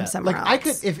see him somewhere like I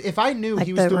else. could if I knew Like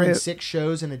he was the doing Root. 6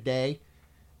 shows in a day,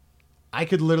 I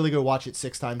could literally go watch it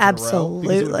 6 times in a row because it would be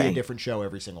a Absolutely. different show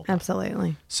every single time.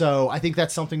 Absolutely. So I think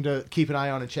that's something to keep an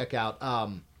eye on and check out.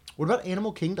 What about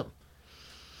Animal Kingdom?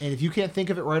 And if you can't think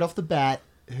of it right off the bat,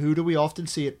 who do we often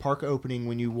see at park opening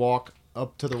when you walk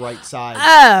up to the right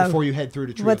side before you head through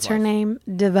to Tree What's of her Life? name?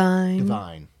 Divine.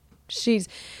 Divine. She's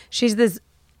this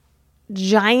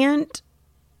giant,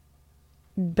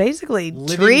 basically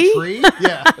Living tree?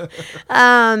 Yeah.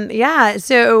 Yeah.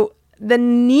 So the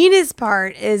neatest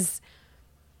part is,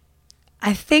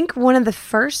 I think one of the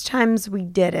first times we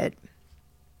did it,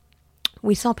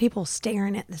 we saw people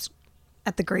staring at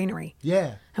the greenery,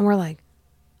 Yeah. and we're like,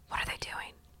 "What are they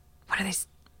doing? What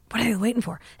are they waiting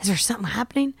for? Is there something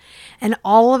happening?" And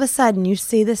all of a sudden, you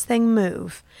see this thing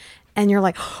move, and you're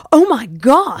like, "Oh my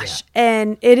gosh!" Yeah.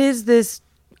 And it is this.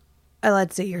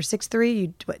 Let's see, you're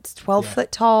 6'3", it's 12 Yeah.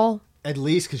 foot tall. At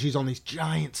least because she's on these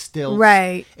giant stilts.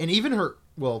 Right. And even her,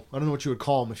 well, I don't know what you would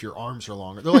call them if your arms are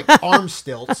longer. They're like arm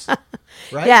stilts.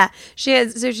 Right? Yeah,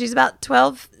 she's about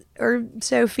 12 or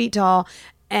so feet tall,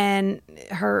 and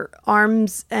her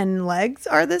arms and legs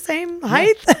are the same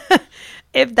height,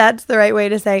 if that's the right way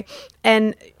to say.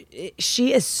 And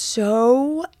she is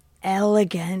so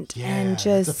elegant Yeah, and that's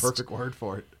just a perfect word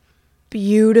for it.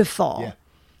 beautiful. Yeah.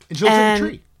 And she looks like a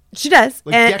tree. She does.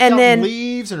 Like and decked and out then in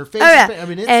leaves and her face. oh yeah, I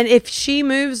mean, it's, and if she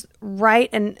moves right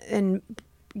and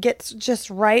gets just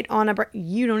right on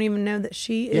you don't even know that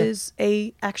she is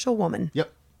a actual woman. Yep.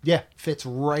 Yeah. Fits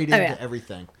right into yeah.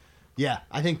 everything. Yeah.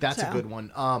 I think that's a So. good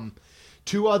one.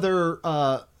 2 other,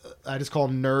 I just call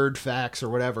them nerd facts or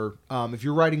whatever. If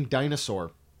you're writing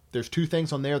dinosaur, there's 2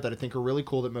 things on there that I think are really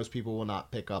cool that most people will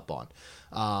not pick up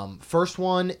on. First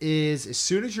one is as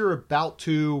soon as you're about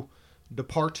to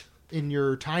depart in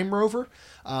your time rover,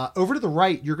 over to the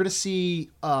right, you're going to see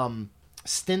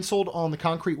stenciled on the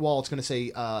concrete wall. It's going to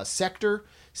say Sector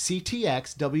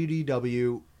CTX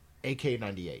WDW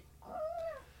AK-98.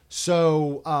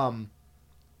 So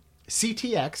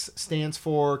CTX stands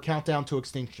for Countdown to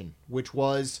Extinction, which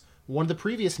was one of the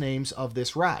previous names of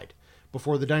this ride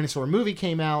before the dinosaur movie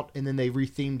came out, and then they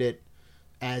rethemed it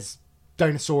as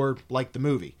dinosaur like the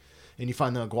movie, and you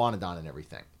find the iguanodon and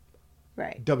everything.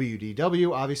 Right.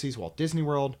 WDW obviously is Walt Disney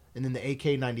World, and then the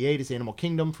AK-98 is Animal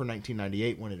Kingdom for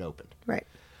 1998 when it opened. Right.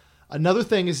 Another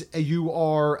thing is you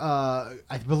are,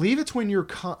 I believe it's when you're,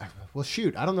 well,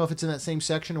 shoot, I don't know if it's in that same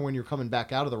section or when you're coming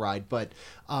back out of the ride, but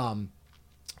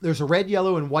there's a red,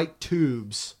 yellow, and white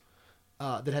tubes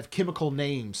that have chemical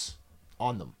names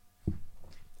on them.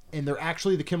 And they're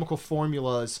actually the chemical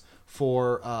formulas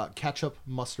for ketchup,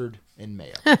 mustard, and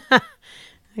mayo.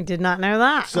 I did not know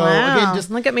that. So Wow. again, just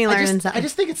look at me learning something. I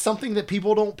just think it's something that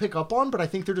people don't pick up on, but I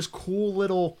think they're just cool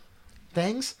little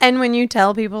things. And when you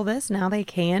tell people this, now they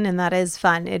can, and that is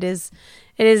fun. It is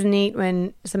neat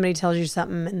when somebody tells you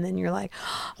something, and then you're like,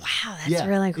 oh, "Wow, that's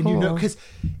really cool." And you know,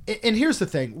 and here's the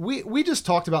thing: we just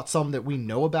talked about some that we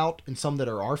know about and some that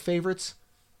are our favorites.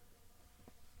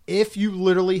 If you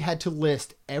literally had to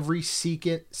list every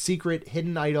secret,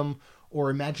 hidden item or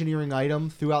Imagineering item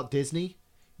throughout Disney,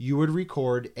 you would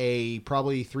record a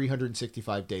probably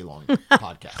 365 day long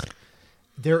podcast.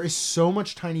 There is so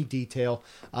much tiny detail.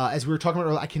 As we were talking about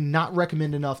earlier, I cannot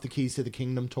recommend enough the Keys to the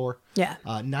Kingdom tour. Yeah.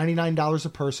 $99 a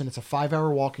person. It's a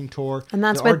 5-hour walking tour. And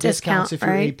that's there with discount, if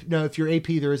right? you're AP, if you're AP,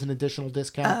 there is an additional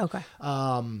discount. Oh,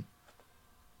 okay.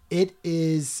 It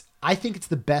is, I think it's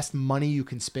the best money you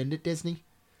can spend at Disney.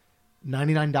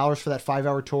 $99 for that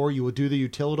 5-hour tour. You will do the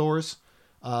Utilidors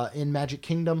in Magic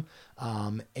Kingdom.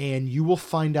 And you will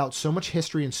find out so much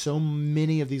history and so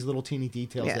many of these little teeny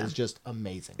details that is just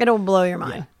amazing. It'll blow your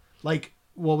mind. Yeah. Like,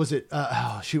 what was it?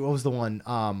 What was the one?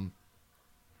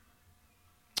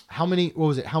 How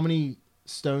many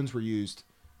stones were used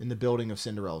in the building of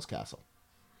Cinderella's castle?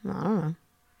 I don't know.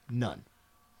 None.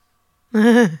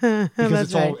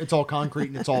 Because That's it's all concrete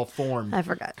and it's all formed. I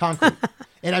forgot. Concrete.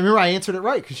 And I remember I answered it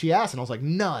right because she asked, and I was like,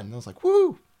 none. And I was like,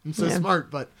 woo, I'm so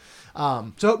smart. But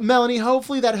so Melanie,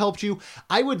 hopefully that helped you.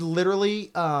 I would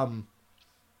literally go.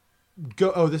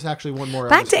 Oh, this is actually one more.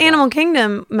 Back to Animal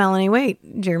Kingdom, Melanie. Wait,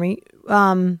 Jeremy. We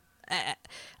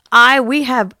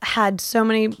have had so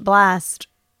many blasts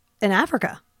in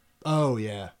Africa. Oh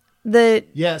yeah.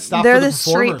 Stop They're for the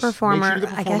street performers. performer. Make sure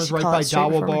the I guess performers you right call by it street Dawa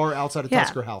performer. Bar outside of Yeah.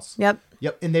 Tusker House. Yep.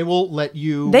 Yep, and they will let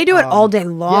you. They do it all day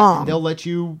long. and they'll let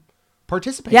you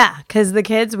participate. Yeah, because the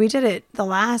kids, we did it one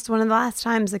of the last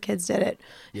times the kids did it.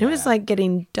 It was Yeah. like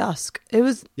getting dusk. It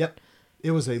was, Yep.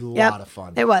 It was a lot of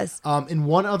fun. it was. And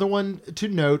one other one to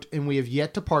note, and we have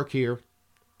yet to park here,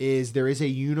 is there is a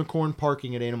unicorn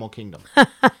parking at Animal Kingdom.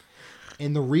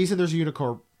 And the reason there's a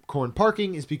unicorn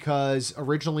parking is because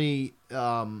originally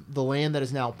the land that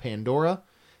is now Pandora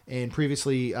and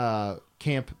previously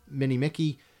Camp Minnie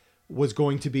Mickey was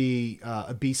going to be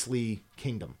a Beastly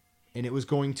Kingdom. And it was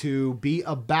going to be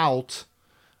about,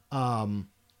 what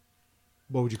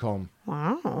would you call them?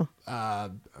 Wow.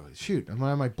 Shoot,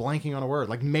 why am I blanking on a word?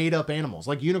 Like made up animals,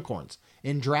 like unicorns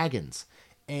and dragons.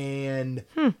 And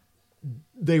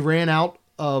they ran out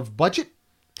of budget.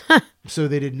 So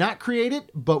they did not create it,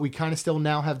 but we kind of still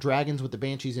now have dragons with the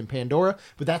Banshees in Pandora.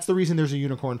 But that's the reason there's a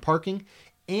unicorn parking.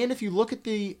 And if you look at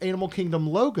the Animal Kingdom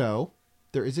logo,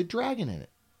 there is a dragon in it.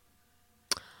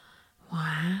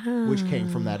 Wow. Which came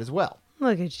from that as well.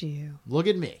 Look at you. Look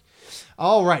at me.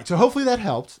 All right. So hopefully that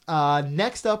helped.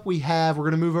 Next up, we're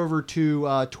going to move over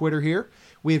to Twitter here.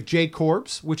 We have Jay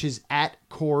Corbs, which is at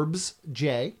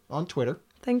CorbsJ on Twitter.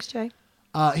 Thanks, Jay.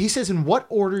 He says, in what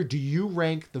order do you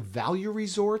rank the value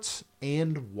resorts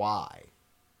and why?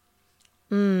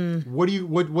 What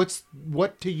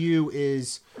to you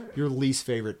is your least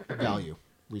favorite value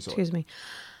resort? Excuse me.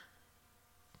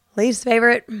 Least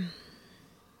favorite?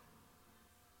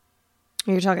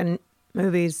 You're talking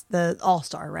movies, the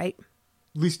All-Star, right?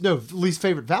 Least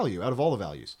favorite value out of all the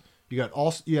values. You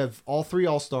have all three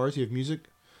All-Stars. You have music,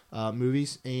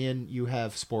 movies, and you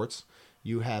have sports.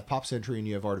 You have Pop Century, and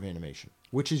you have Art of Animation.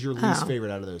 Which is your least favorite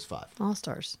out of those five?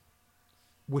 All-Stars.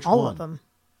 Which all one? of them.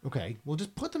 Okay, well,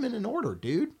 just put them in an order,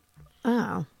 dude.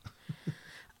 Oh.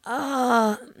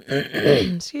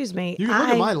 Excuse me. You can look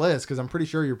at my list because I'm pretty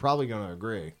sure you're probably going to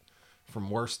agree, from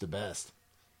worst to best.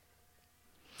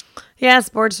 Yeah,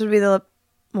 sports would be the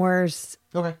worst.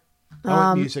 Okay, I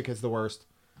went music as the worst.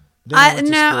 Then I went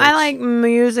to I sports. like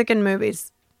music and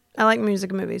movies. I like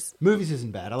music and movies. Movies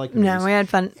isn't bad. I like movies. No, we had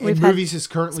fun. And movies is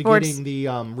currently sports. getting the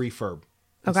refurb.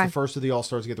 It's Okay. the first of the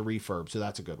All-Stars to get the refurb, so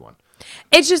that's a good one.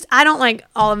 It's just, I don't like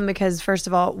all of them because, first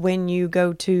of all, when you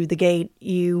go to the gate,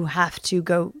 you have to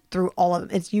go through all of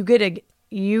them. You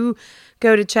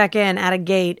go to check in at a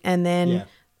gate, and then Yeah.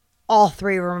 all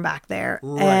three of them are back there.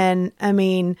 Right. And, I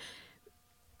mean,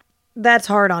 that's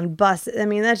hard on buses. I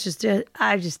mean, that's just it.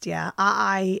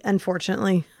 I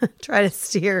unfortunately try to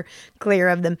steer clear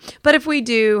of them. But if we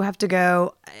do have to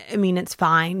go, I mean, it's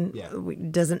fine. Yeah.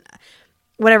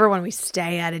 Whatever one we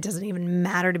stay at, it doesn't even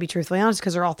matter, to be truthfully honest,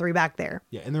 because they're all three back there.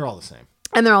 Yeah, and they're all the same.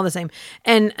 And they're all the same.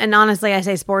 And honestly, I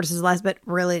say sports is less, but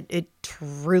really, it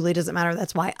truly doesn't matter.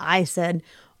 That's why I said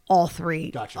all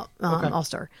three. Gotcha. Okay.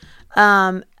 All-Star.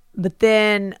 But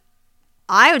then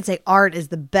I would say art is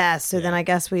the best. So then I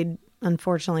guess we'd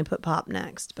unfortunately put pop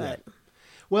next. But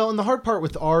Well, and the hard part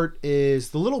with art is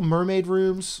the Little Mermaid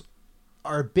rooms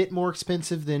are a bit more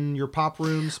expensive than your pop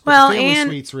rooms. But the family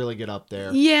suites really get up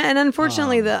there. yeah, and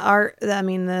unfortunately,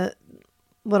 the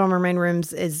Little Mermaid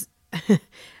rooms is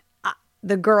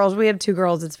the girls. We have two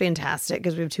girls. It's fantastic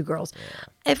because we have two girls.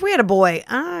 Yeah. If we had a boy,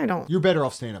 I don't. You're better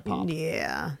off staying at pop.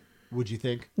 Yeah. Would you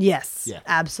think? Yes. Yeah.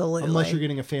 Absolutely. Unless you're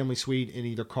getting a family suite in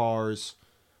either Cars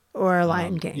or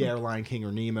Lion King. Yeah, or Lion King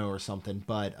or Nemo or something.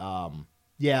 But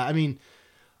yeah, I mean,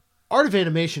 Art of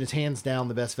Animation is hands down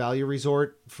the best value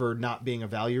resort for not being a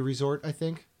value resort, I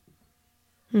think.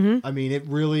 Mm-hmm. I mean, it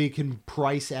really can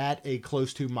price at a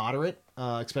close to moderate,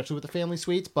 especially with the family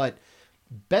suites. But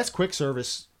best quick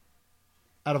service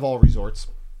out of all resorts.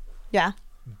 Yeah.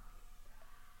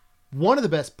 One of the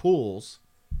best pools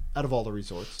out of all the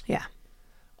resorts. Yeah.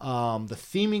 The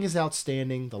theming is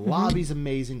outstanding. The lobby's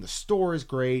amazing. The store is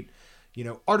great. You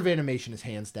know, Art of Animation is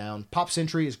hands down. Pop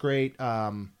Century is great.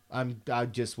 I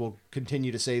just will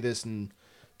continue to say this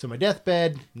to my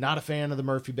deathbed. Not a fan of the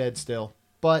Murphy bed still,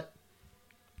 but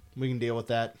we can deal with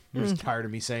that. You're just tired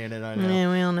of me saying it. I know.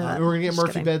 Yeah, we all know that. We're gonna get Just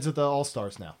Murphy kidding. beds at the All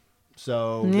Stars now,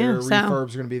 so Yeah, their so-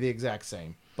 refurbs are gonna be the exact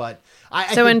same. But I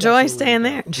So think enjoy that's staying really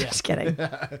there. good. Just kidding.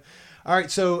 All right,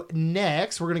 so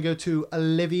next we're gonna go to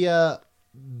Olivia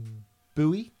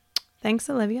Bowie, Thanks,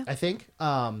 Olivia. I think.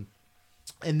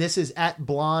 And this is at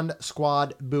Blonde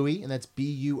Squad Bowie, and that's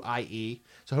Buie.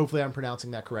 So hopefully I'm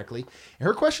pronouncing that correctly. And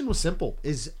her question was simple: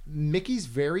 is Mickey's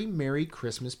Very Merry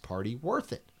Christmas Party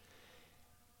worth it?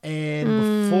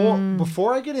 And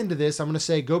before I get into this, I'm going to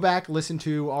say go back, listen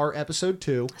to our episode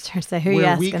 2, I was trying to say, who you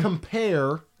where we asking?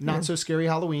 compare Not So Scary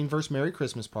Halloween versus Merry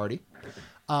Christmas Party.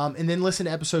 And then listen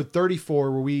to episode 34,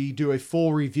 where we do a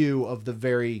full review of the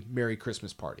Very Merry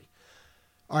Christmas Party.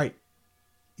 All right.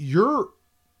 Your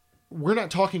we're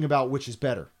not talking about which is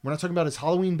better. We're not talking about is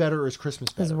Halloween better or is Christmas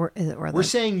better. Is it worth We're it?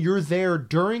 saying you're there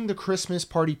during the Christmas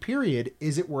party period.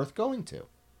 Is it worth going to,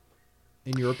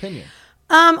 in your opinion?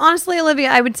 Honestly, Olivia,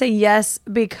 I would say yes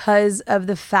because of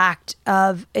the fact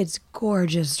of it's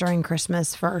gorgeous during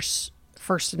Christmas first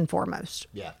and foremost.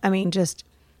 Yeah. I mean,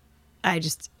 I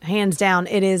just hands down,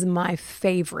 it is my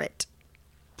favorite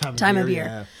time of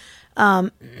year. Yeah.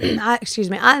 Excuse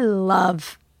me. I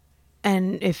love,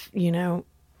 and if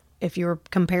you were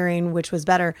comparing which was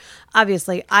better,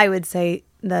 obviously I would say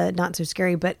the Not So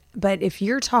Scary, but if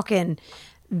you're talking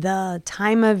the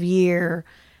time of year,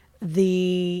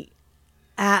 the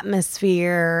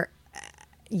atmosphere,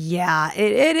 yeah,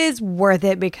 it is worth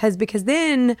it because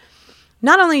then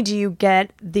not only do you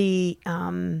get the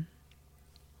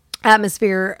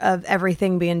atmosphere of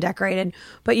everything being decorated,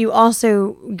 but you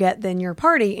also get then your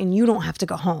party and you don't have to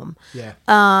go home. Yeah.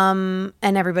 And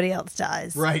everybody else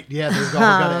does. Right. Yeah. They've all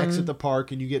got to exit the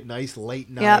park and you get nice late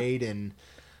night and,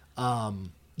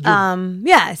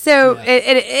 yeah. So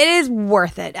it is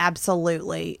worth it.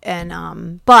 Absolutely.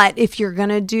 And, but if you're going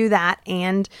to do that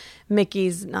and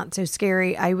Mickey's Not So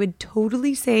Scary, I would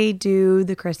totally say do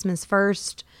the Christmas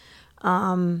first.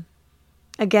 Again,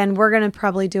 we're going to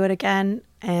probably do it again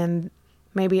and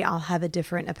maybe I'll have a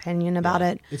different opinion about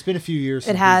it. It's been a few years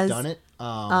since has. we've done it.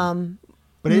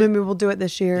 But Maybe we'll do it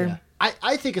this year. yeah,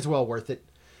 I think it's well worth it.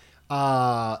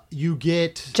 You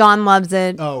get John loves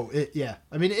it. yeah.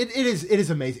 I mean, it is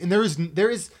amazing. And there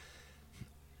is.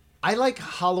 I like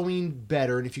Halloween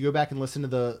better, and if you go back and listen to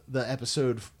the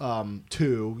episode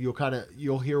 2,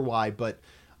 you'll hear why. But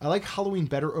I like Halloween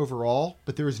better overall.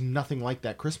 But there is nothing like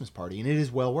that Christmas party, and it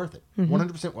is well worth it.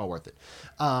 100% well worth it.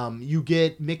 You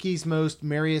get Mickey's Most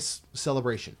Merriest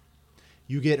Celebration.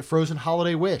 You get a Frozen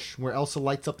Holiday Wish, where Elsa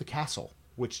lights up the castle,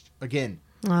 which again.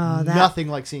 Nothing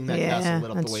like seeing that castle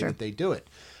lit up the way that they do it.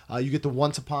 You get the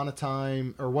Once Upon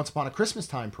a Christmas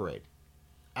Time parade.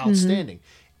 Outstanding.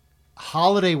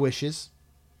 Holiday Wishes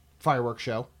fireworks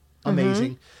show.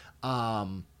 Amazing.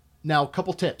 Now, a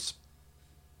couple tips.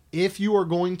 If you are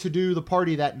going to do the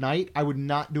party that night, I would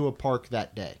not do a park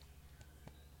that day.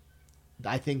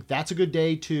 I think that's a good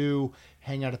day to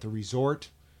hang out at the resort,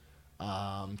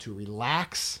 to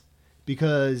relax,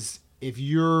 because if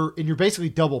you're basically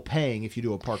double paying if you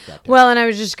do a park that day. Well, and I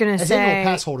was just going to As say,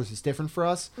 annual pass holders, it's different for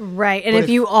us. Right. And if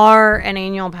you are an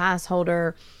annual pass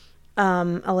holder,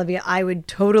 Olivia, I would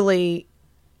totally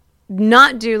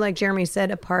not do, like Jeremy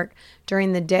said, a park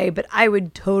during the day, but I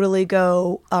would totally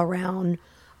go around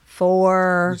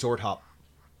for Resort hop.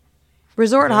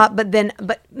 Hop,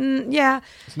 yeah.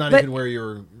 It's not even where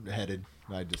you're headed.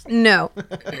 No.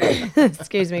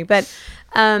 Excuse me. But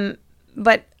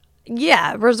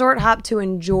yeah, resort hop to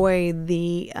enjoy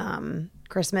the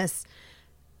Christmas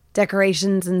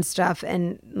decorations and stuff,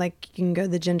 and like you can go to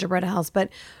the gingerbread house, but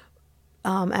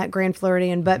at Grand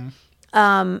Floridian. But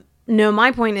no,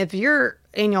 my point, if you're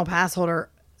annual pass holder,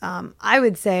 I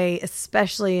would say,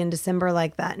 especially in December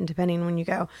like that, and depending on when you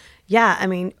go, yeah, I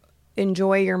mean,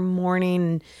 enjoy your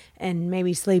morning and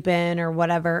maybe sleep in or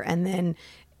whatever, and then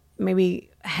maybe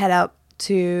head up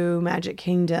to Magic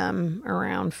Kingdom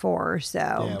around 4 or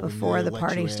so before the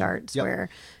party starts. Yep.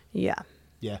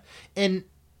 Yeah. And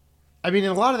I mean, in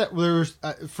a lot of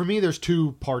that, for me, there's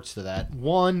 2 parts to that.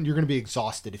 One, you're going to be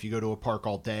exhausted if you go to a park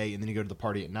all day and then you go to the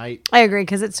party at night. I agree,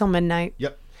 because it's till midnight.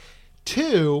 Yep.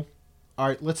 2, all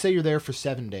right, let's say you're there for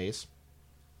 7 days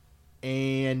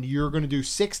and you're going to do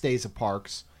 6 days of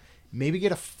parks. Maybe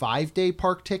get a 5-day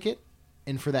park ticket,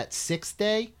 and for that 6th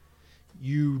day,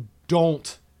 you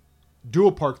don't do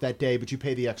a park that day, but you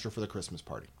pay the extra for the Christmas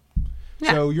party.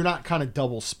 Yeah. So you're not kind of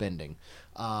double spending.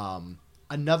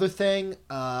 Another thing,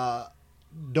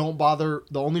 don't bother.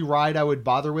 The only ride I would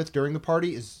bother with during the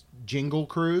party is Jingle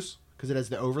Cruise, because it has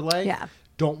the overlay. Yeah.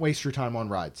 Don't waste your time on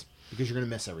rides, because you're going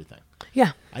to miss everything.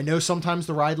 Yeah. I know sometimes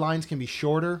the ride lines can be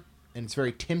shorter, and it's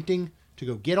very tempting to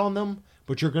go get on them,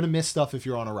 but you're going to miss stuff if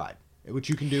you're on a ride, which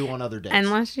you can do on other days.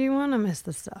 Unless you want to miss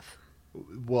the stuff.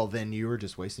 Well, then you were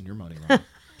just wasting your money, right?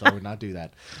 So I would not do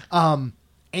that.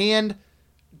 And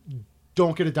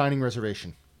don't get a dining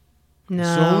reservation. No.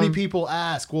 So many people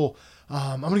ask, well,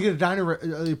 I'm going to get a dining...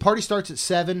 the party starts at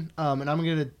 7, and I'm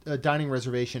going to get a dining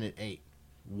reservation at 8.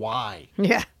 Why?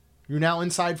 Yeah. You're now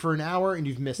inside for an hour, and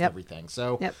you've missed everything.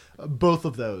 So both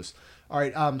of those. All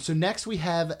right, so next we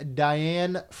have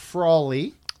Diane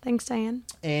Frawley. Thanks, Diane.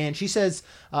 And she says,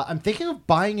 I'm thinking of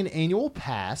buying an annual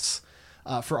pass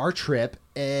for our trip.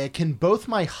 Can both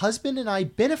my husband and I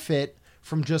benefit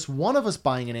from just one of us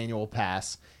buying an annual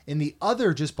pass and the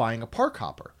other just buying a park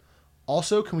hopper?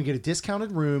 Also, can we get a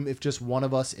discounted room if just one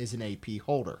of us is an AP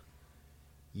holder?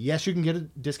 Yes, you can get a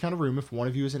discounted room if one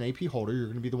of you is an AP holder. You're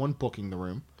going to be the one booking the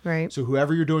room. Right. So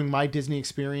whoever you're doing My Disney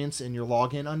Experience and your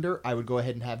login under, I would go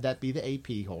ahead and have that be the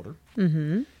AP holder.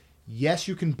 Mm-hmm. Yes,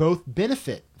 you can both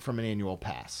benefit from an annual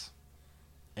pass.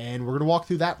 And we're going to walk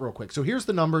through that real quick. So here's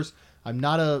the numbers. I'm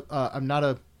not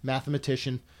a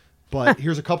mathematician, but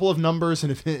here's a couple of numbers.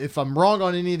 And if I'm wrong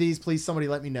on any of these, please somebody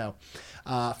let me know.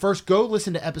 First, go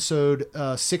listen to episode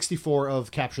 64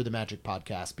 of Capture the Magic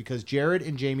podcast, because Jared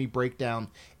and Jamie break down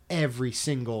every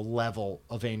single level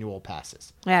of annual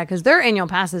passes. Yeah, because they're annual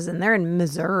passes and they're in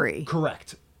Missouri.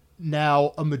 Correct.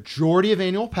 Now, a majority of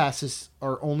annual passes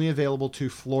are only available to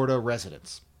Florida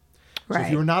residents. So Right.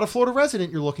 if you're not a Florida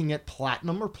resident, you're looking at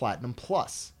Platinum or Platinum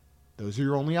Plus. Those are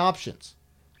your only options.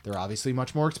 They're obviously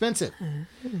much more expensive.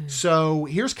 So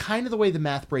here's kind of the way the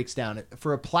math breaks down.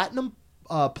 For a Platinum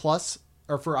Plus,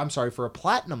 or for a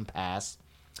Platinum Pass,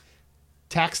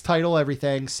 tax, title,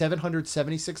 everything,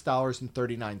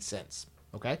 $776.39.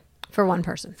 Okay? For one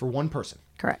person. For one person.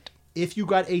 Correct. If you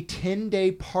got a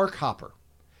 10-day park hopper,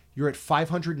 you're at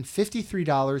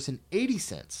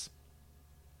 $553.80.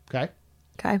 Okay?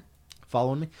 Okay.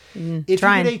 Following me? If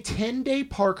trying. you get a 10-day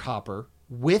park hopper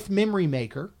with Memory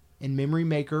Maker, and Memory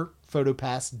Maker Photo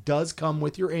Pass does come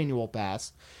with your annual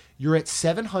pass, you're at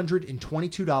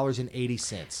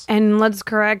 $722.80. And let's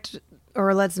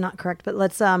not correct, but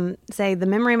let's say the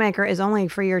Memory Maker is only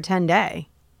for your 10-day,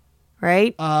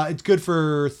 right? It's good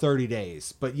for 30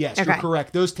 days. But yes, you're Okay.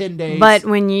 correct. Those 10 days. But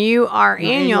when you are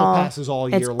your annual pass is all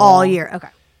year it's long. all year. Okay.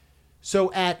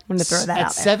 So at I'm gonna throw that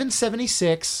out there.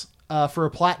 $776 for a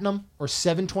Platinum, or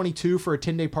 $722 for a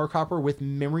 10-day park hopper with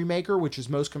Memory Maker, which is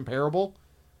most comparable.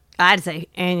 I'd say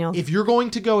annual. If you're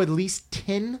going to go at least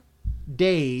 10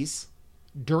 days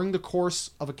during the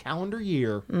course of a calendar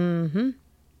year,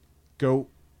 go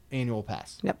annual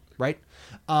pass. Yep. Right?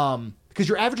 Because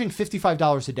you're averaging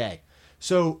 $55 a day.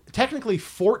 So technically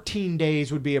 14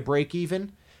 days would be a break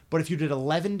even. But if you did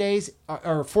 11 days,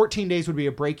 or 14 days would be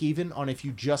a break even on if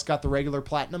you just got the regular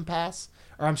Platinum Pass.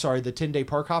 Or I'm sorry, the 10-day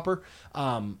park hopper.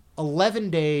 11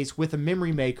 days with a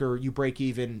Memory Maker, you break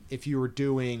even if you were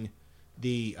doing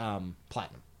the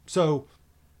Platinum. So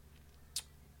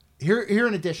here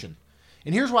in addition,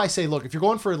 and here's why I say, look, if you're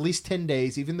going for at least 10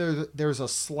 days, even though there's a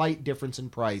slight difference in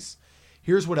price,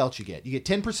 here's what else you get. You get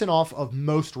 10% off of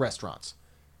most restaurants,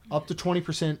 up to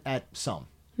 20% at some.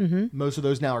 Mm-hmm. Most of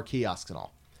those now are kiosks and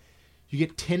all. You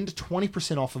get 10 to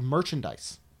 20% off of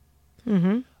merchandise.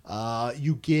 Mm-hmm.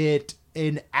 You get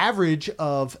an average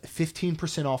of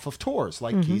 15% off of tours,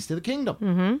 like Keys to the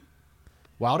Kingdom,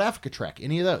 Wild Africa Trek,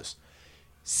 any of those.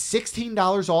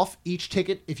 $16 off each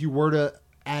ticket if you were to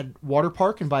add water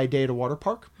park and buy a day at a water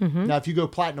park. Now, if you go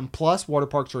Platinum Plus, water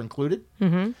parks are included.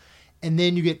 And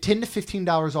then you get $10 to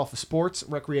 $15 off of sports,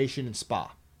 recreation, and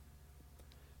spa.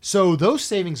 So those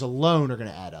savings alone are going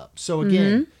to add up. So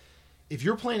again, if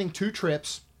you're planning 2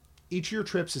 trips, each of your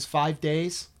trips is 5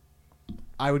 days,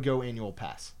 I would go annual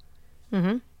pass.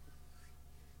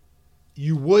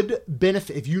 You would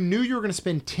benefit if you knew you were going to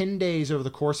spend 10 days over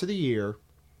the course of the year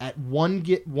at one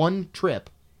trip.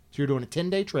 So you're doing a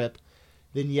 10-day trip.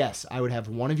 Then yes, I would have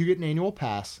one of you get an annual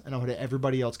pass, and I would have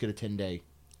everybody else get a 10-day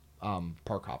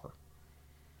park hopper.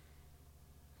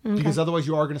 Because otherwise,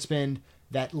 you are going to spend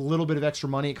that little bit of extra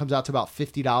money. It comes out to about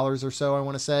 $50 or so, I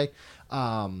want to say.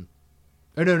 Or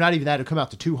no, not even that. It'll come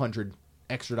out to $200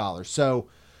 extra. So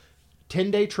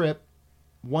 10-day trip,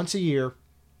 once a year.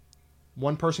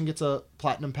 One person gets a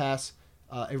Platinum Pass.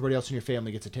 Everybody else in your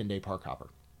family gets a 10-day park hopper.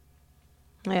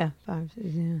 Yeah, 5,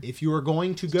 6, yeah. If you are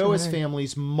going to go as 200.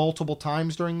 families multiple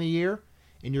times during the year,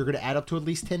 and you're going to add up to at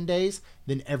least 10 days,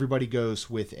 then everybody goes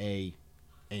with a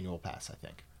annual pass, I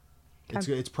think.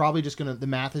 It's probably just going to, the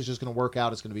math is just going to work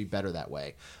out. It's going to be better that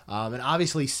way. And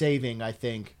obviously saving, I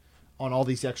think, on all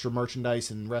these extra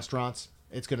merchandise and restaurants,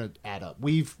 it's going to add up.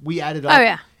 We added up, Oh,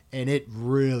 yeah. and it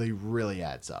really, really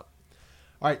adds up.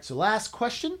 All right, so last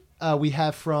question we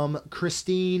have from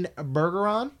Christine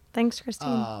Bergeron. Thanks,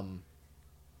 Christine.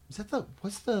 Is that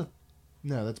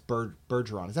no, that's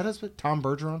Bergeron. Is that Tom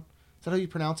Bergeron? Is that how you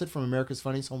pronounce it from America's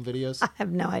Funniest Home Videos? I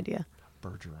have no idea.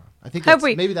 Bergeron. I think Hope that's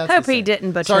he the same.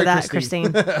 didn't butcher Sorry, that,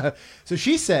 Christine. So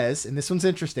she says, and this one's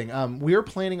interesting. We are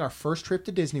planning our first trip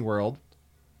to Disney World.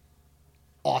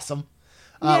 Awesome.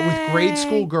 With grade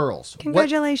school girls.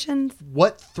 Congratulations.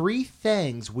 What 3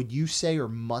 things would you say are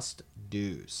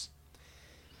must-dos?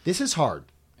 This is hard.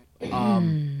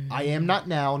 I am not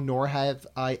now, nor have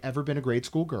I ever been a grade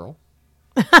school girl.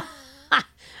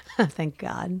 Thank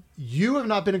God. You have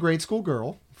not been a grade school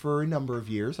girl for a number of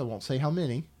years. I won't say how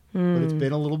many, but it's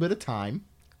been a little bit of time.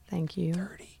 Thank you.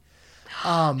 30.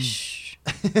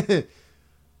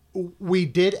 We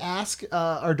did ask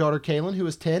our daughter Kaylin, who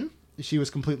was 10. She was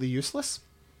completely useless.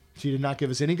 She did not give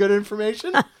us any good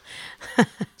information.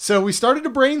 So we started to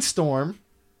brainstorm,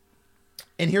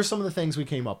 and here's some of the things we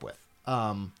came up with.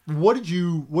 What did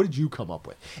you come up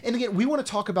with? And again, we want to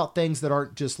talk about things that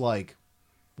aren't just like,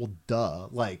 well, duh.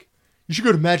 Like, you should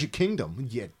go to Magic Kingdom.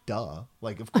 Yeah, duh.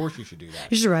 Like, of course you should do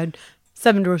that. You should ride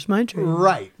Seven Dwarfs Mine Train.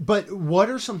 Right. But what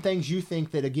are some things you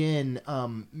think that, again,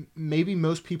 maybe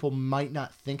most people might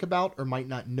not think about or might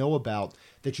not know about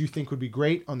that you think would be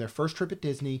great on their first trip at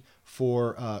Disney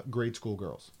for grade school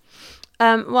girls?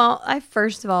 Well, I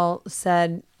first of all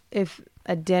said if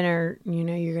a dinner,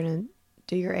 you're going to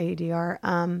do your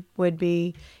ADR, would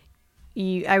be,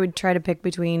 I would try to pick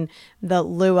between the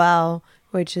luau,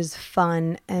 which is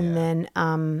fun, and then,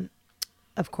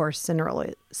 of course,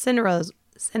 Cinderella's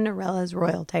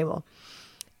Royal Table.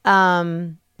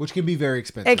 Which can be very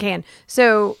expensive. It can.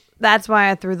 So that's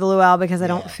why I threw the luau, because I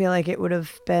don't feel like it would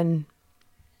have been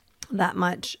that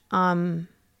much.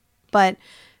 But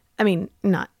I mean,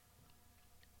 not.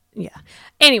 Yeah.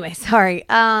 Anyway, sorry.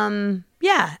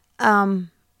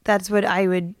 That's what I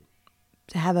would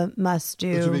have a must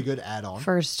do. Which would be a good add-on.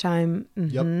 First time.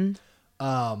 Mm-hmm.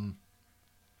 Yep.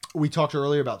 We talked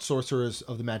earlier about Sorcerers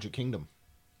of the Magic Kingdom.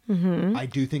 Mm-hmm. I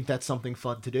do think that's something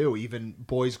fun to do, even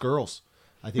boys, girls.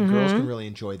 I think girls can really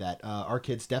enjoy that. Our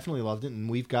kids definitely loved it, and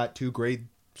we've got 2 grade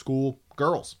school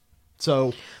girls.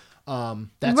 So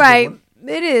that's right. A good one.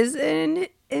 It is, and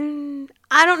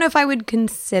I don't know if I would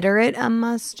consider it a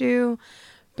must-do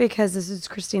because this is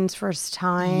Christine's first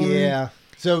time. Yeah.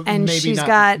 So and maybe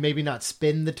not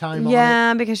spend the time on it.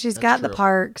 Yeah, because she's got true. the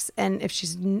parks, and if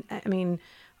she's, I mean,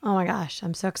 oh my gosh,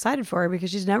 I'm so excited for her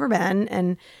because she's never been,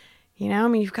 and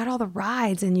you've got all the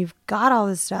rides and you've got all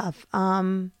this stuff.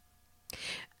 One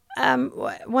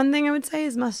thing I would say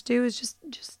is must do is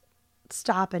just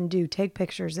stop and take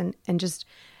pictures and just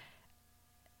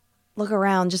look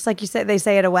around. Just like you said, they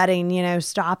say at a wedding,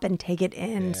 stop and take it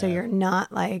in. Yeah. So you're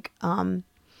not like,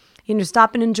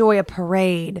 stop and enjoy a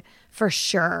parade for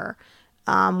sure.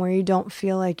 Where you don't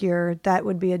feel like that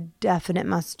would be a definite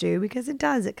must do, because it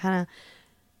does. It kind of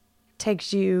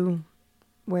takes you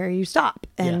where you stop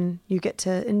and you get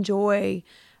to enjoy.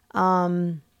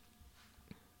 But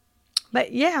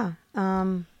yeah.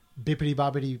 Bippity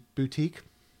Bobbity Boutique.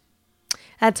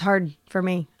 That's hard for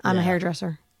me. I'm a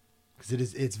hairdresser.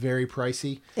 Because it's very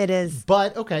pricey. It is.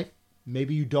 But okay,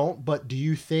 maybe you don't. But do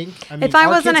you think? I mean, if I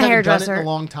wasn't kids a hairdresser, done it in a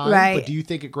long time, right? But do you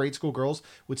think grade school girls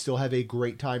would still have a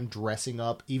great time dressing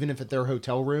up, even if at their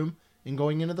hotel room and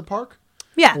going into the park?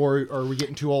 Yeah. Or are we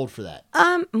getting too old for that?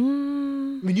 I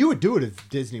mean, you would do it if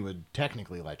Disney would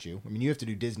technically let you. I mean, you have to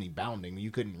do Disney bounding.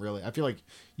 You couldn't really. I feel like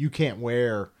you can't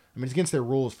wear. I mean, it's against their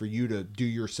rules for you to do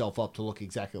yourself up to look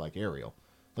exactly like Ariel.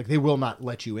 Like, they will not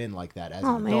let you in like that as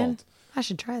an adult. I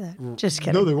should try that. Just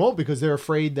kidding. No, they won't, because they're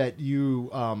afraid that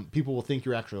you people will think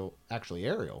you're actually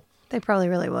Ariel. They probably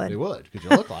really would. They would, because you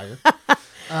look like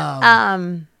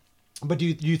her. But do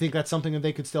you think that's something that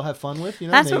they could still have fun with?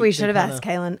 That's what we should have asked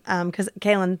Kaylin, because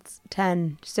Kaylin's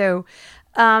 10. So,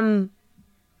 yeah.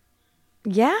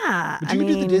 But you can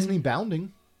do the Disney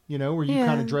bounding, where you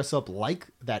kind of dress up like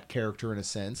that character in a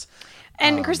sense.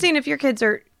 And Christine, if your kids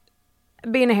are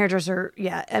being a hairdresser,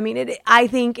 yeah. I mean, I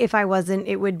think if I wasn't,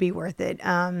 it would be worth it.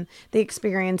 The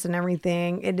experience and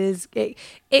everything.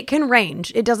 It can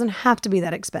range. It doesn't have to be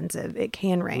that expensive. It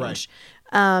can range.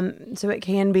 Right. So it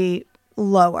can be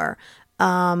lower.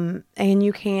 And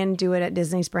you can do it at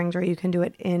Disney Springs, or you can do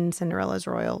it in Cinderella's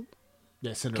Royal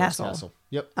Castle.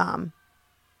 Yep.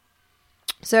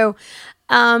 So,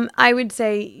 I would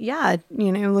say,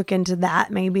 look into that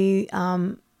maybe,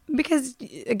 because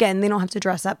again, they don't have to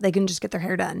dress up. They can just get their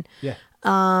hair done. Yeah.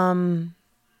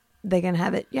 They can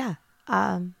have it. Yeah.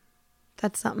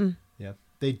 That's something. Yeah.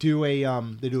 They do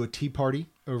a tea party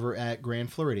over at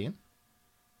Grand Floridian.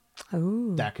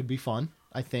 Oh, that could be fun,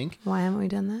 I think. Why haven't we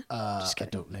done that? I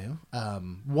don't know.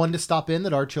 One to stop in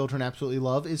that our children absolutely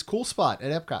love is Cool Spot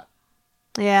at Epcot.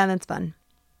 Yeah, that's fun.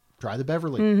 Try the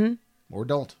Beverly. Mm-hmm. Or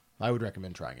don't. I would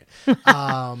recommend trying it.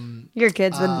 Your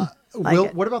kids would like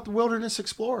it. What about the Wilderness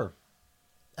Explorer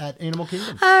at Animal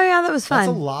Kingdom? Oh, yeah, that was fun.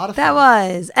 That's a lot of fun. That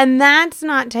was. And that's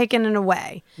not taken it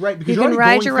away. Right, because you you're can already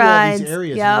ride going your through rides. all these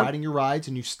areas. Yep. You're riding your rides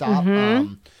and you stop.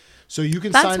 Mm-hmm. So you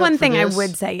can That's sign up one for thing this. I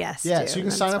would say yes Yeah, to. so you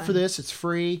can sign up for this. It's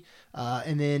free.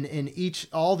 And then in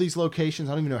all these locations,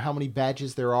 I don't even know how many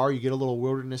badges there are. You get a little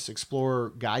Wilderness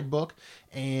Explorer guidebook,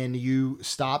 and you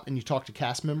stop and you talk to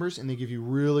cast members, and they give you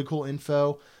really cool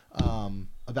info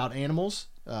about animals,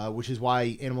 which is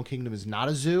why Animal Kingdom is not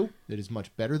a zoo. It is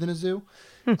much better than a zoo.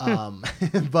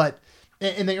 But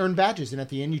And they earn badges, and at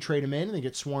the end you trade them in, and they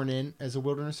get sworn in as a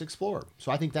wilderness explorer.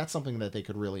 So I think that's something that they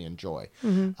could really enjoy.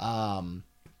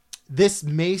 This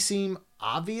may seem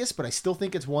obvious, but I still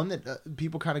think it's one that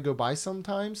people kind of go by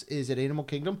sometimes, is at Animal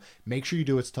Kingdom, make sure you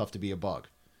do It's Tough to Be a Bug.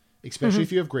 Especially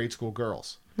if you have grade school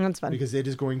girls. That's fun. Because it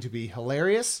is going to be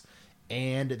hilarious,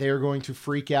 and they're going to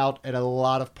freak out at a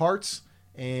lot of parts,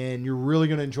 and you're really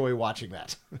going to enjoy watching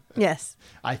that. Yes.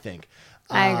 I think.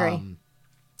 I agree.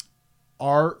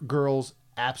 Our girls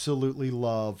absolutely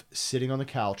love sitting on the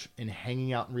couch and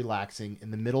hanging out and relaxing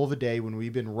in the middle of a day when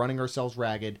we've been running ourselves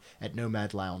ragged at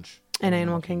Nomad Lounge. In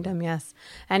Animal Kingdom, yes.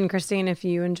 And Christine, if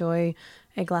you enjoy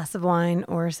a glass of wine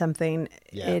or something,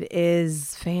 it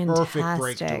is fantastic. Perfect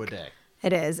break to a day.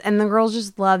 It is. And the girls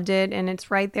just loved it, and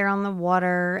it's right there on the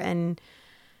water, and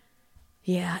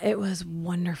yeah, it was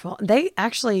wonderful. They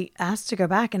actually asked to go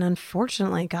back, and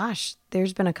unfortunately, gosh,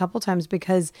 there's been a couple times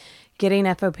because getting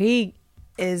FOP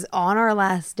is on our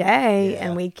last day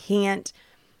and we can't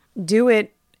do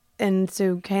it. And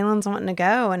so Kaylin's wanting to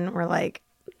go, and we're like,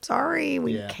 sorry,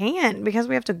 we can't because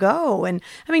we have to go. And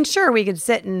I mean, sure, we could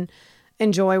sit and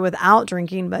enjoy without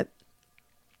drinking, but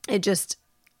it just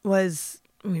was,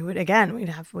 we have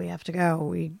to go.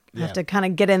 We have to kind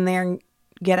of get in there and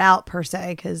get out per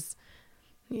se, because,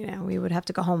 you know, we would have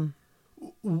to go home.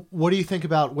 What do you think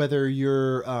about whether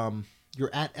you're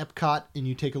at Epcot and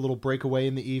you take a little breakaway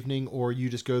in the evening, or you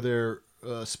just go there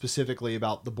specifically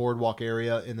about the boardwalk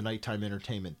area and the nighttime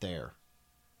entertainment there?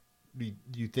 Do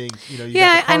you think, you know?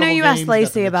 I know you asked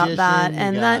Lacey about that,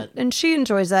 and she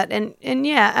enjoys that,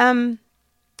 and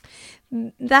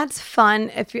that's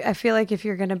fun. I feel like if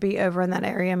you're going to be over in that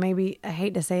area, maybe, I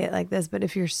hate to say it like this, but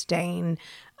if you're staying,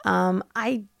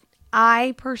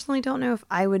 I personally don't know if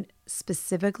I would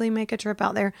specifically make a trip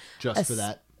out there just for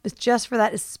that. Just for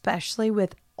that, especially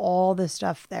with all the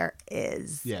stuff there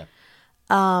is. Yeah.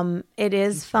 It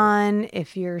is fun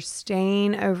if you're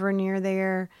staying over near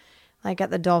there, like at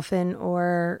the Dolphin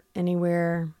or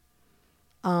anywhere.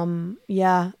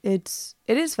 It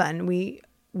is fun. We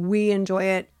enjoy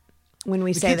it when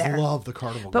we stay there. Love the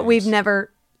carnival but games. we've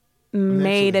never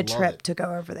made a trip to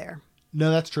go over there.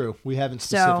 No, that's true. We haven't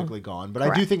specifically gone, but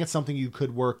correct. I do think it's something you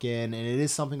could work in, and it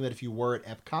is something that if you were at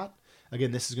Epcot,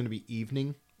 again, this is going to be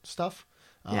evening stuff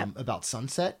about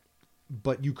sunset,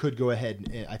 but you could go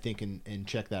ahead, I think, and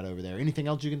check that over there. Anything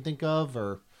else you can think of,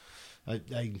 or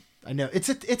I know it's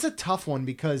a tough one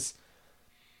because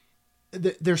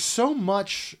there's so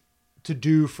much to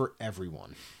do for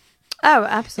everyone. Oh,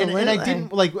 absolutely. And I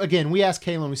didn't, like, again, we asked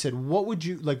Kaylin, we said, what would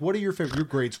you, like, what are your favorite, your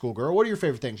grade school girl, what are your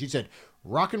favorite things? She said,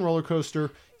 Rock and Roller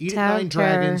Coaster, Eat at Nine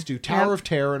Dragons, do Tower of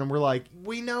Terror. And we're like,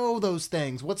 we know those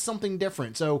things. What's something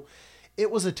different? So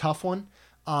it was a tough one.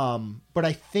 But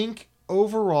I think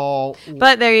overall.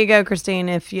 But there you go, Christine.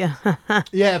 If you.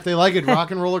 If they like it,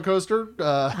 Rock and Roller Coaster.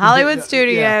 Hollywood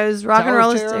Studios, Rock and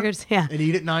Roller Coaster. Yeah. And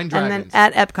Eat at Nine Dragons. And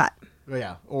then at Epcot.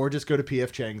 Yeah. Or just go to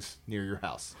P.F. Chang's near your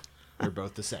house. They're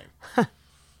both the same.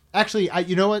 Actually,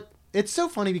 you know what? It's so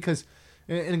funny because,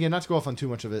 and again, not to go off on too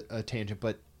much of a tangent,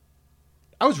 but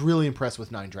I was really impressed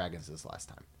with Nine Dragons this last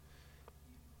time.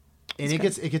 And it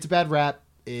gets a bad rap.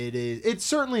 It's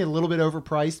certainly a little bit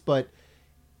overpriced, but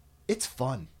it's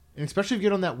fun. And especially if you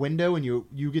get on that window and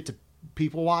you get to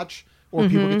people watch, or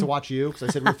people get to watch you, because I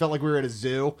said we felt like we were at a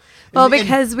zoo.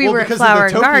 Because we were at Flower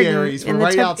and Garden. Were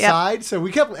right outside, so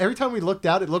we kept, every time we looked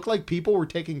out, it looked like people were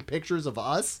taking pictures of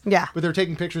us. Yeah. But they're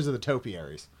taking pictures of the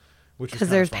topiaries, which because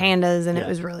there's pandas and it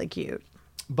was really cute.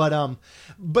 But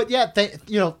yeah,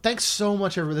 thanks so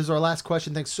much, everyone. This is our last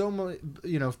question. Thanks so much.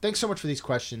 Thanks so much for these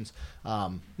questions.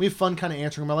 We have fun kind of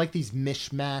answering them. I like these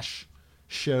mishmash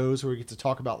shows where we get to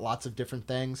talk about lots of different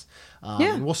things.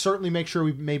 And we'll certainly make sure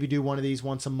we maybe do one of these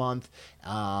once a month.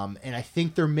 And I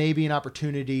think there may be an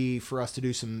opportunity for us to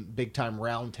do some big time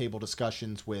roundtable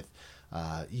discussions with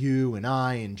you and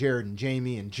I and Jared and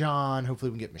Jamie and John.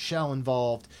 Hopefully we can get Michelle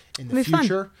involved in the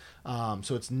future.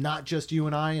 So it's not just you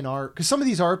and I and because some of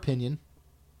these are opinion.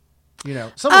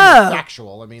 Some of them are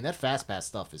factual. I mean, that FastPass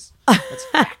stuff that's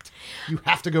fact. You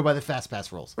have to go by the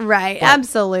FastPass rules. Right. But,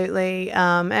 absolutely.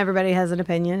 Everybody has an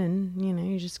opinion,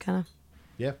 and, you just kind of.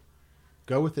 Yeah.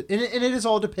 Go with it. And it is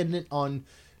all dependent on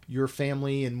your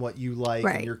family and what you like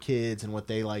and your kids and what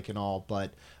they like and all.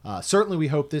 But certainly we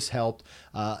hope this helped.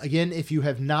 Again, if you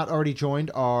have not already joined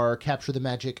our Capture the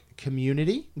Magic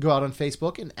community, go out on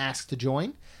Facebook and ask to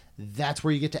join. That's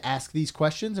where you get to ask these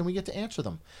questions and we get to answer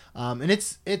them. And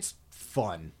it's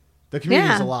fun. The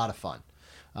community is a lot of fun.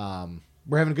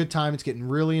 We're having a good time. It's getting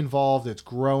really involved. It's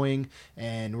growing,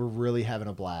 and we're really having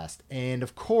a blast. And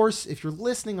of course, if you're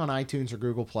listening on iTunes or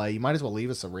Google Play, you might as well leave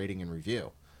us a rating and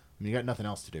review. I mean, you got nothing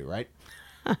else to do, right?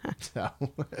 So,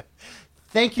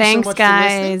 thank you Thanks, so much for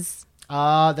listening. guys.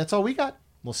 That's all we got.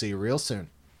 We'll see you real soon.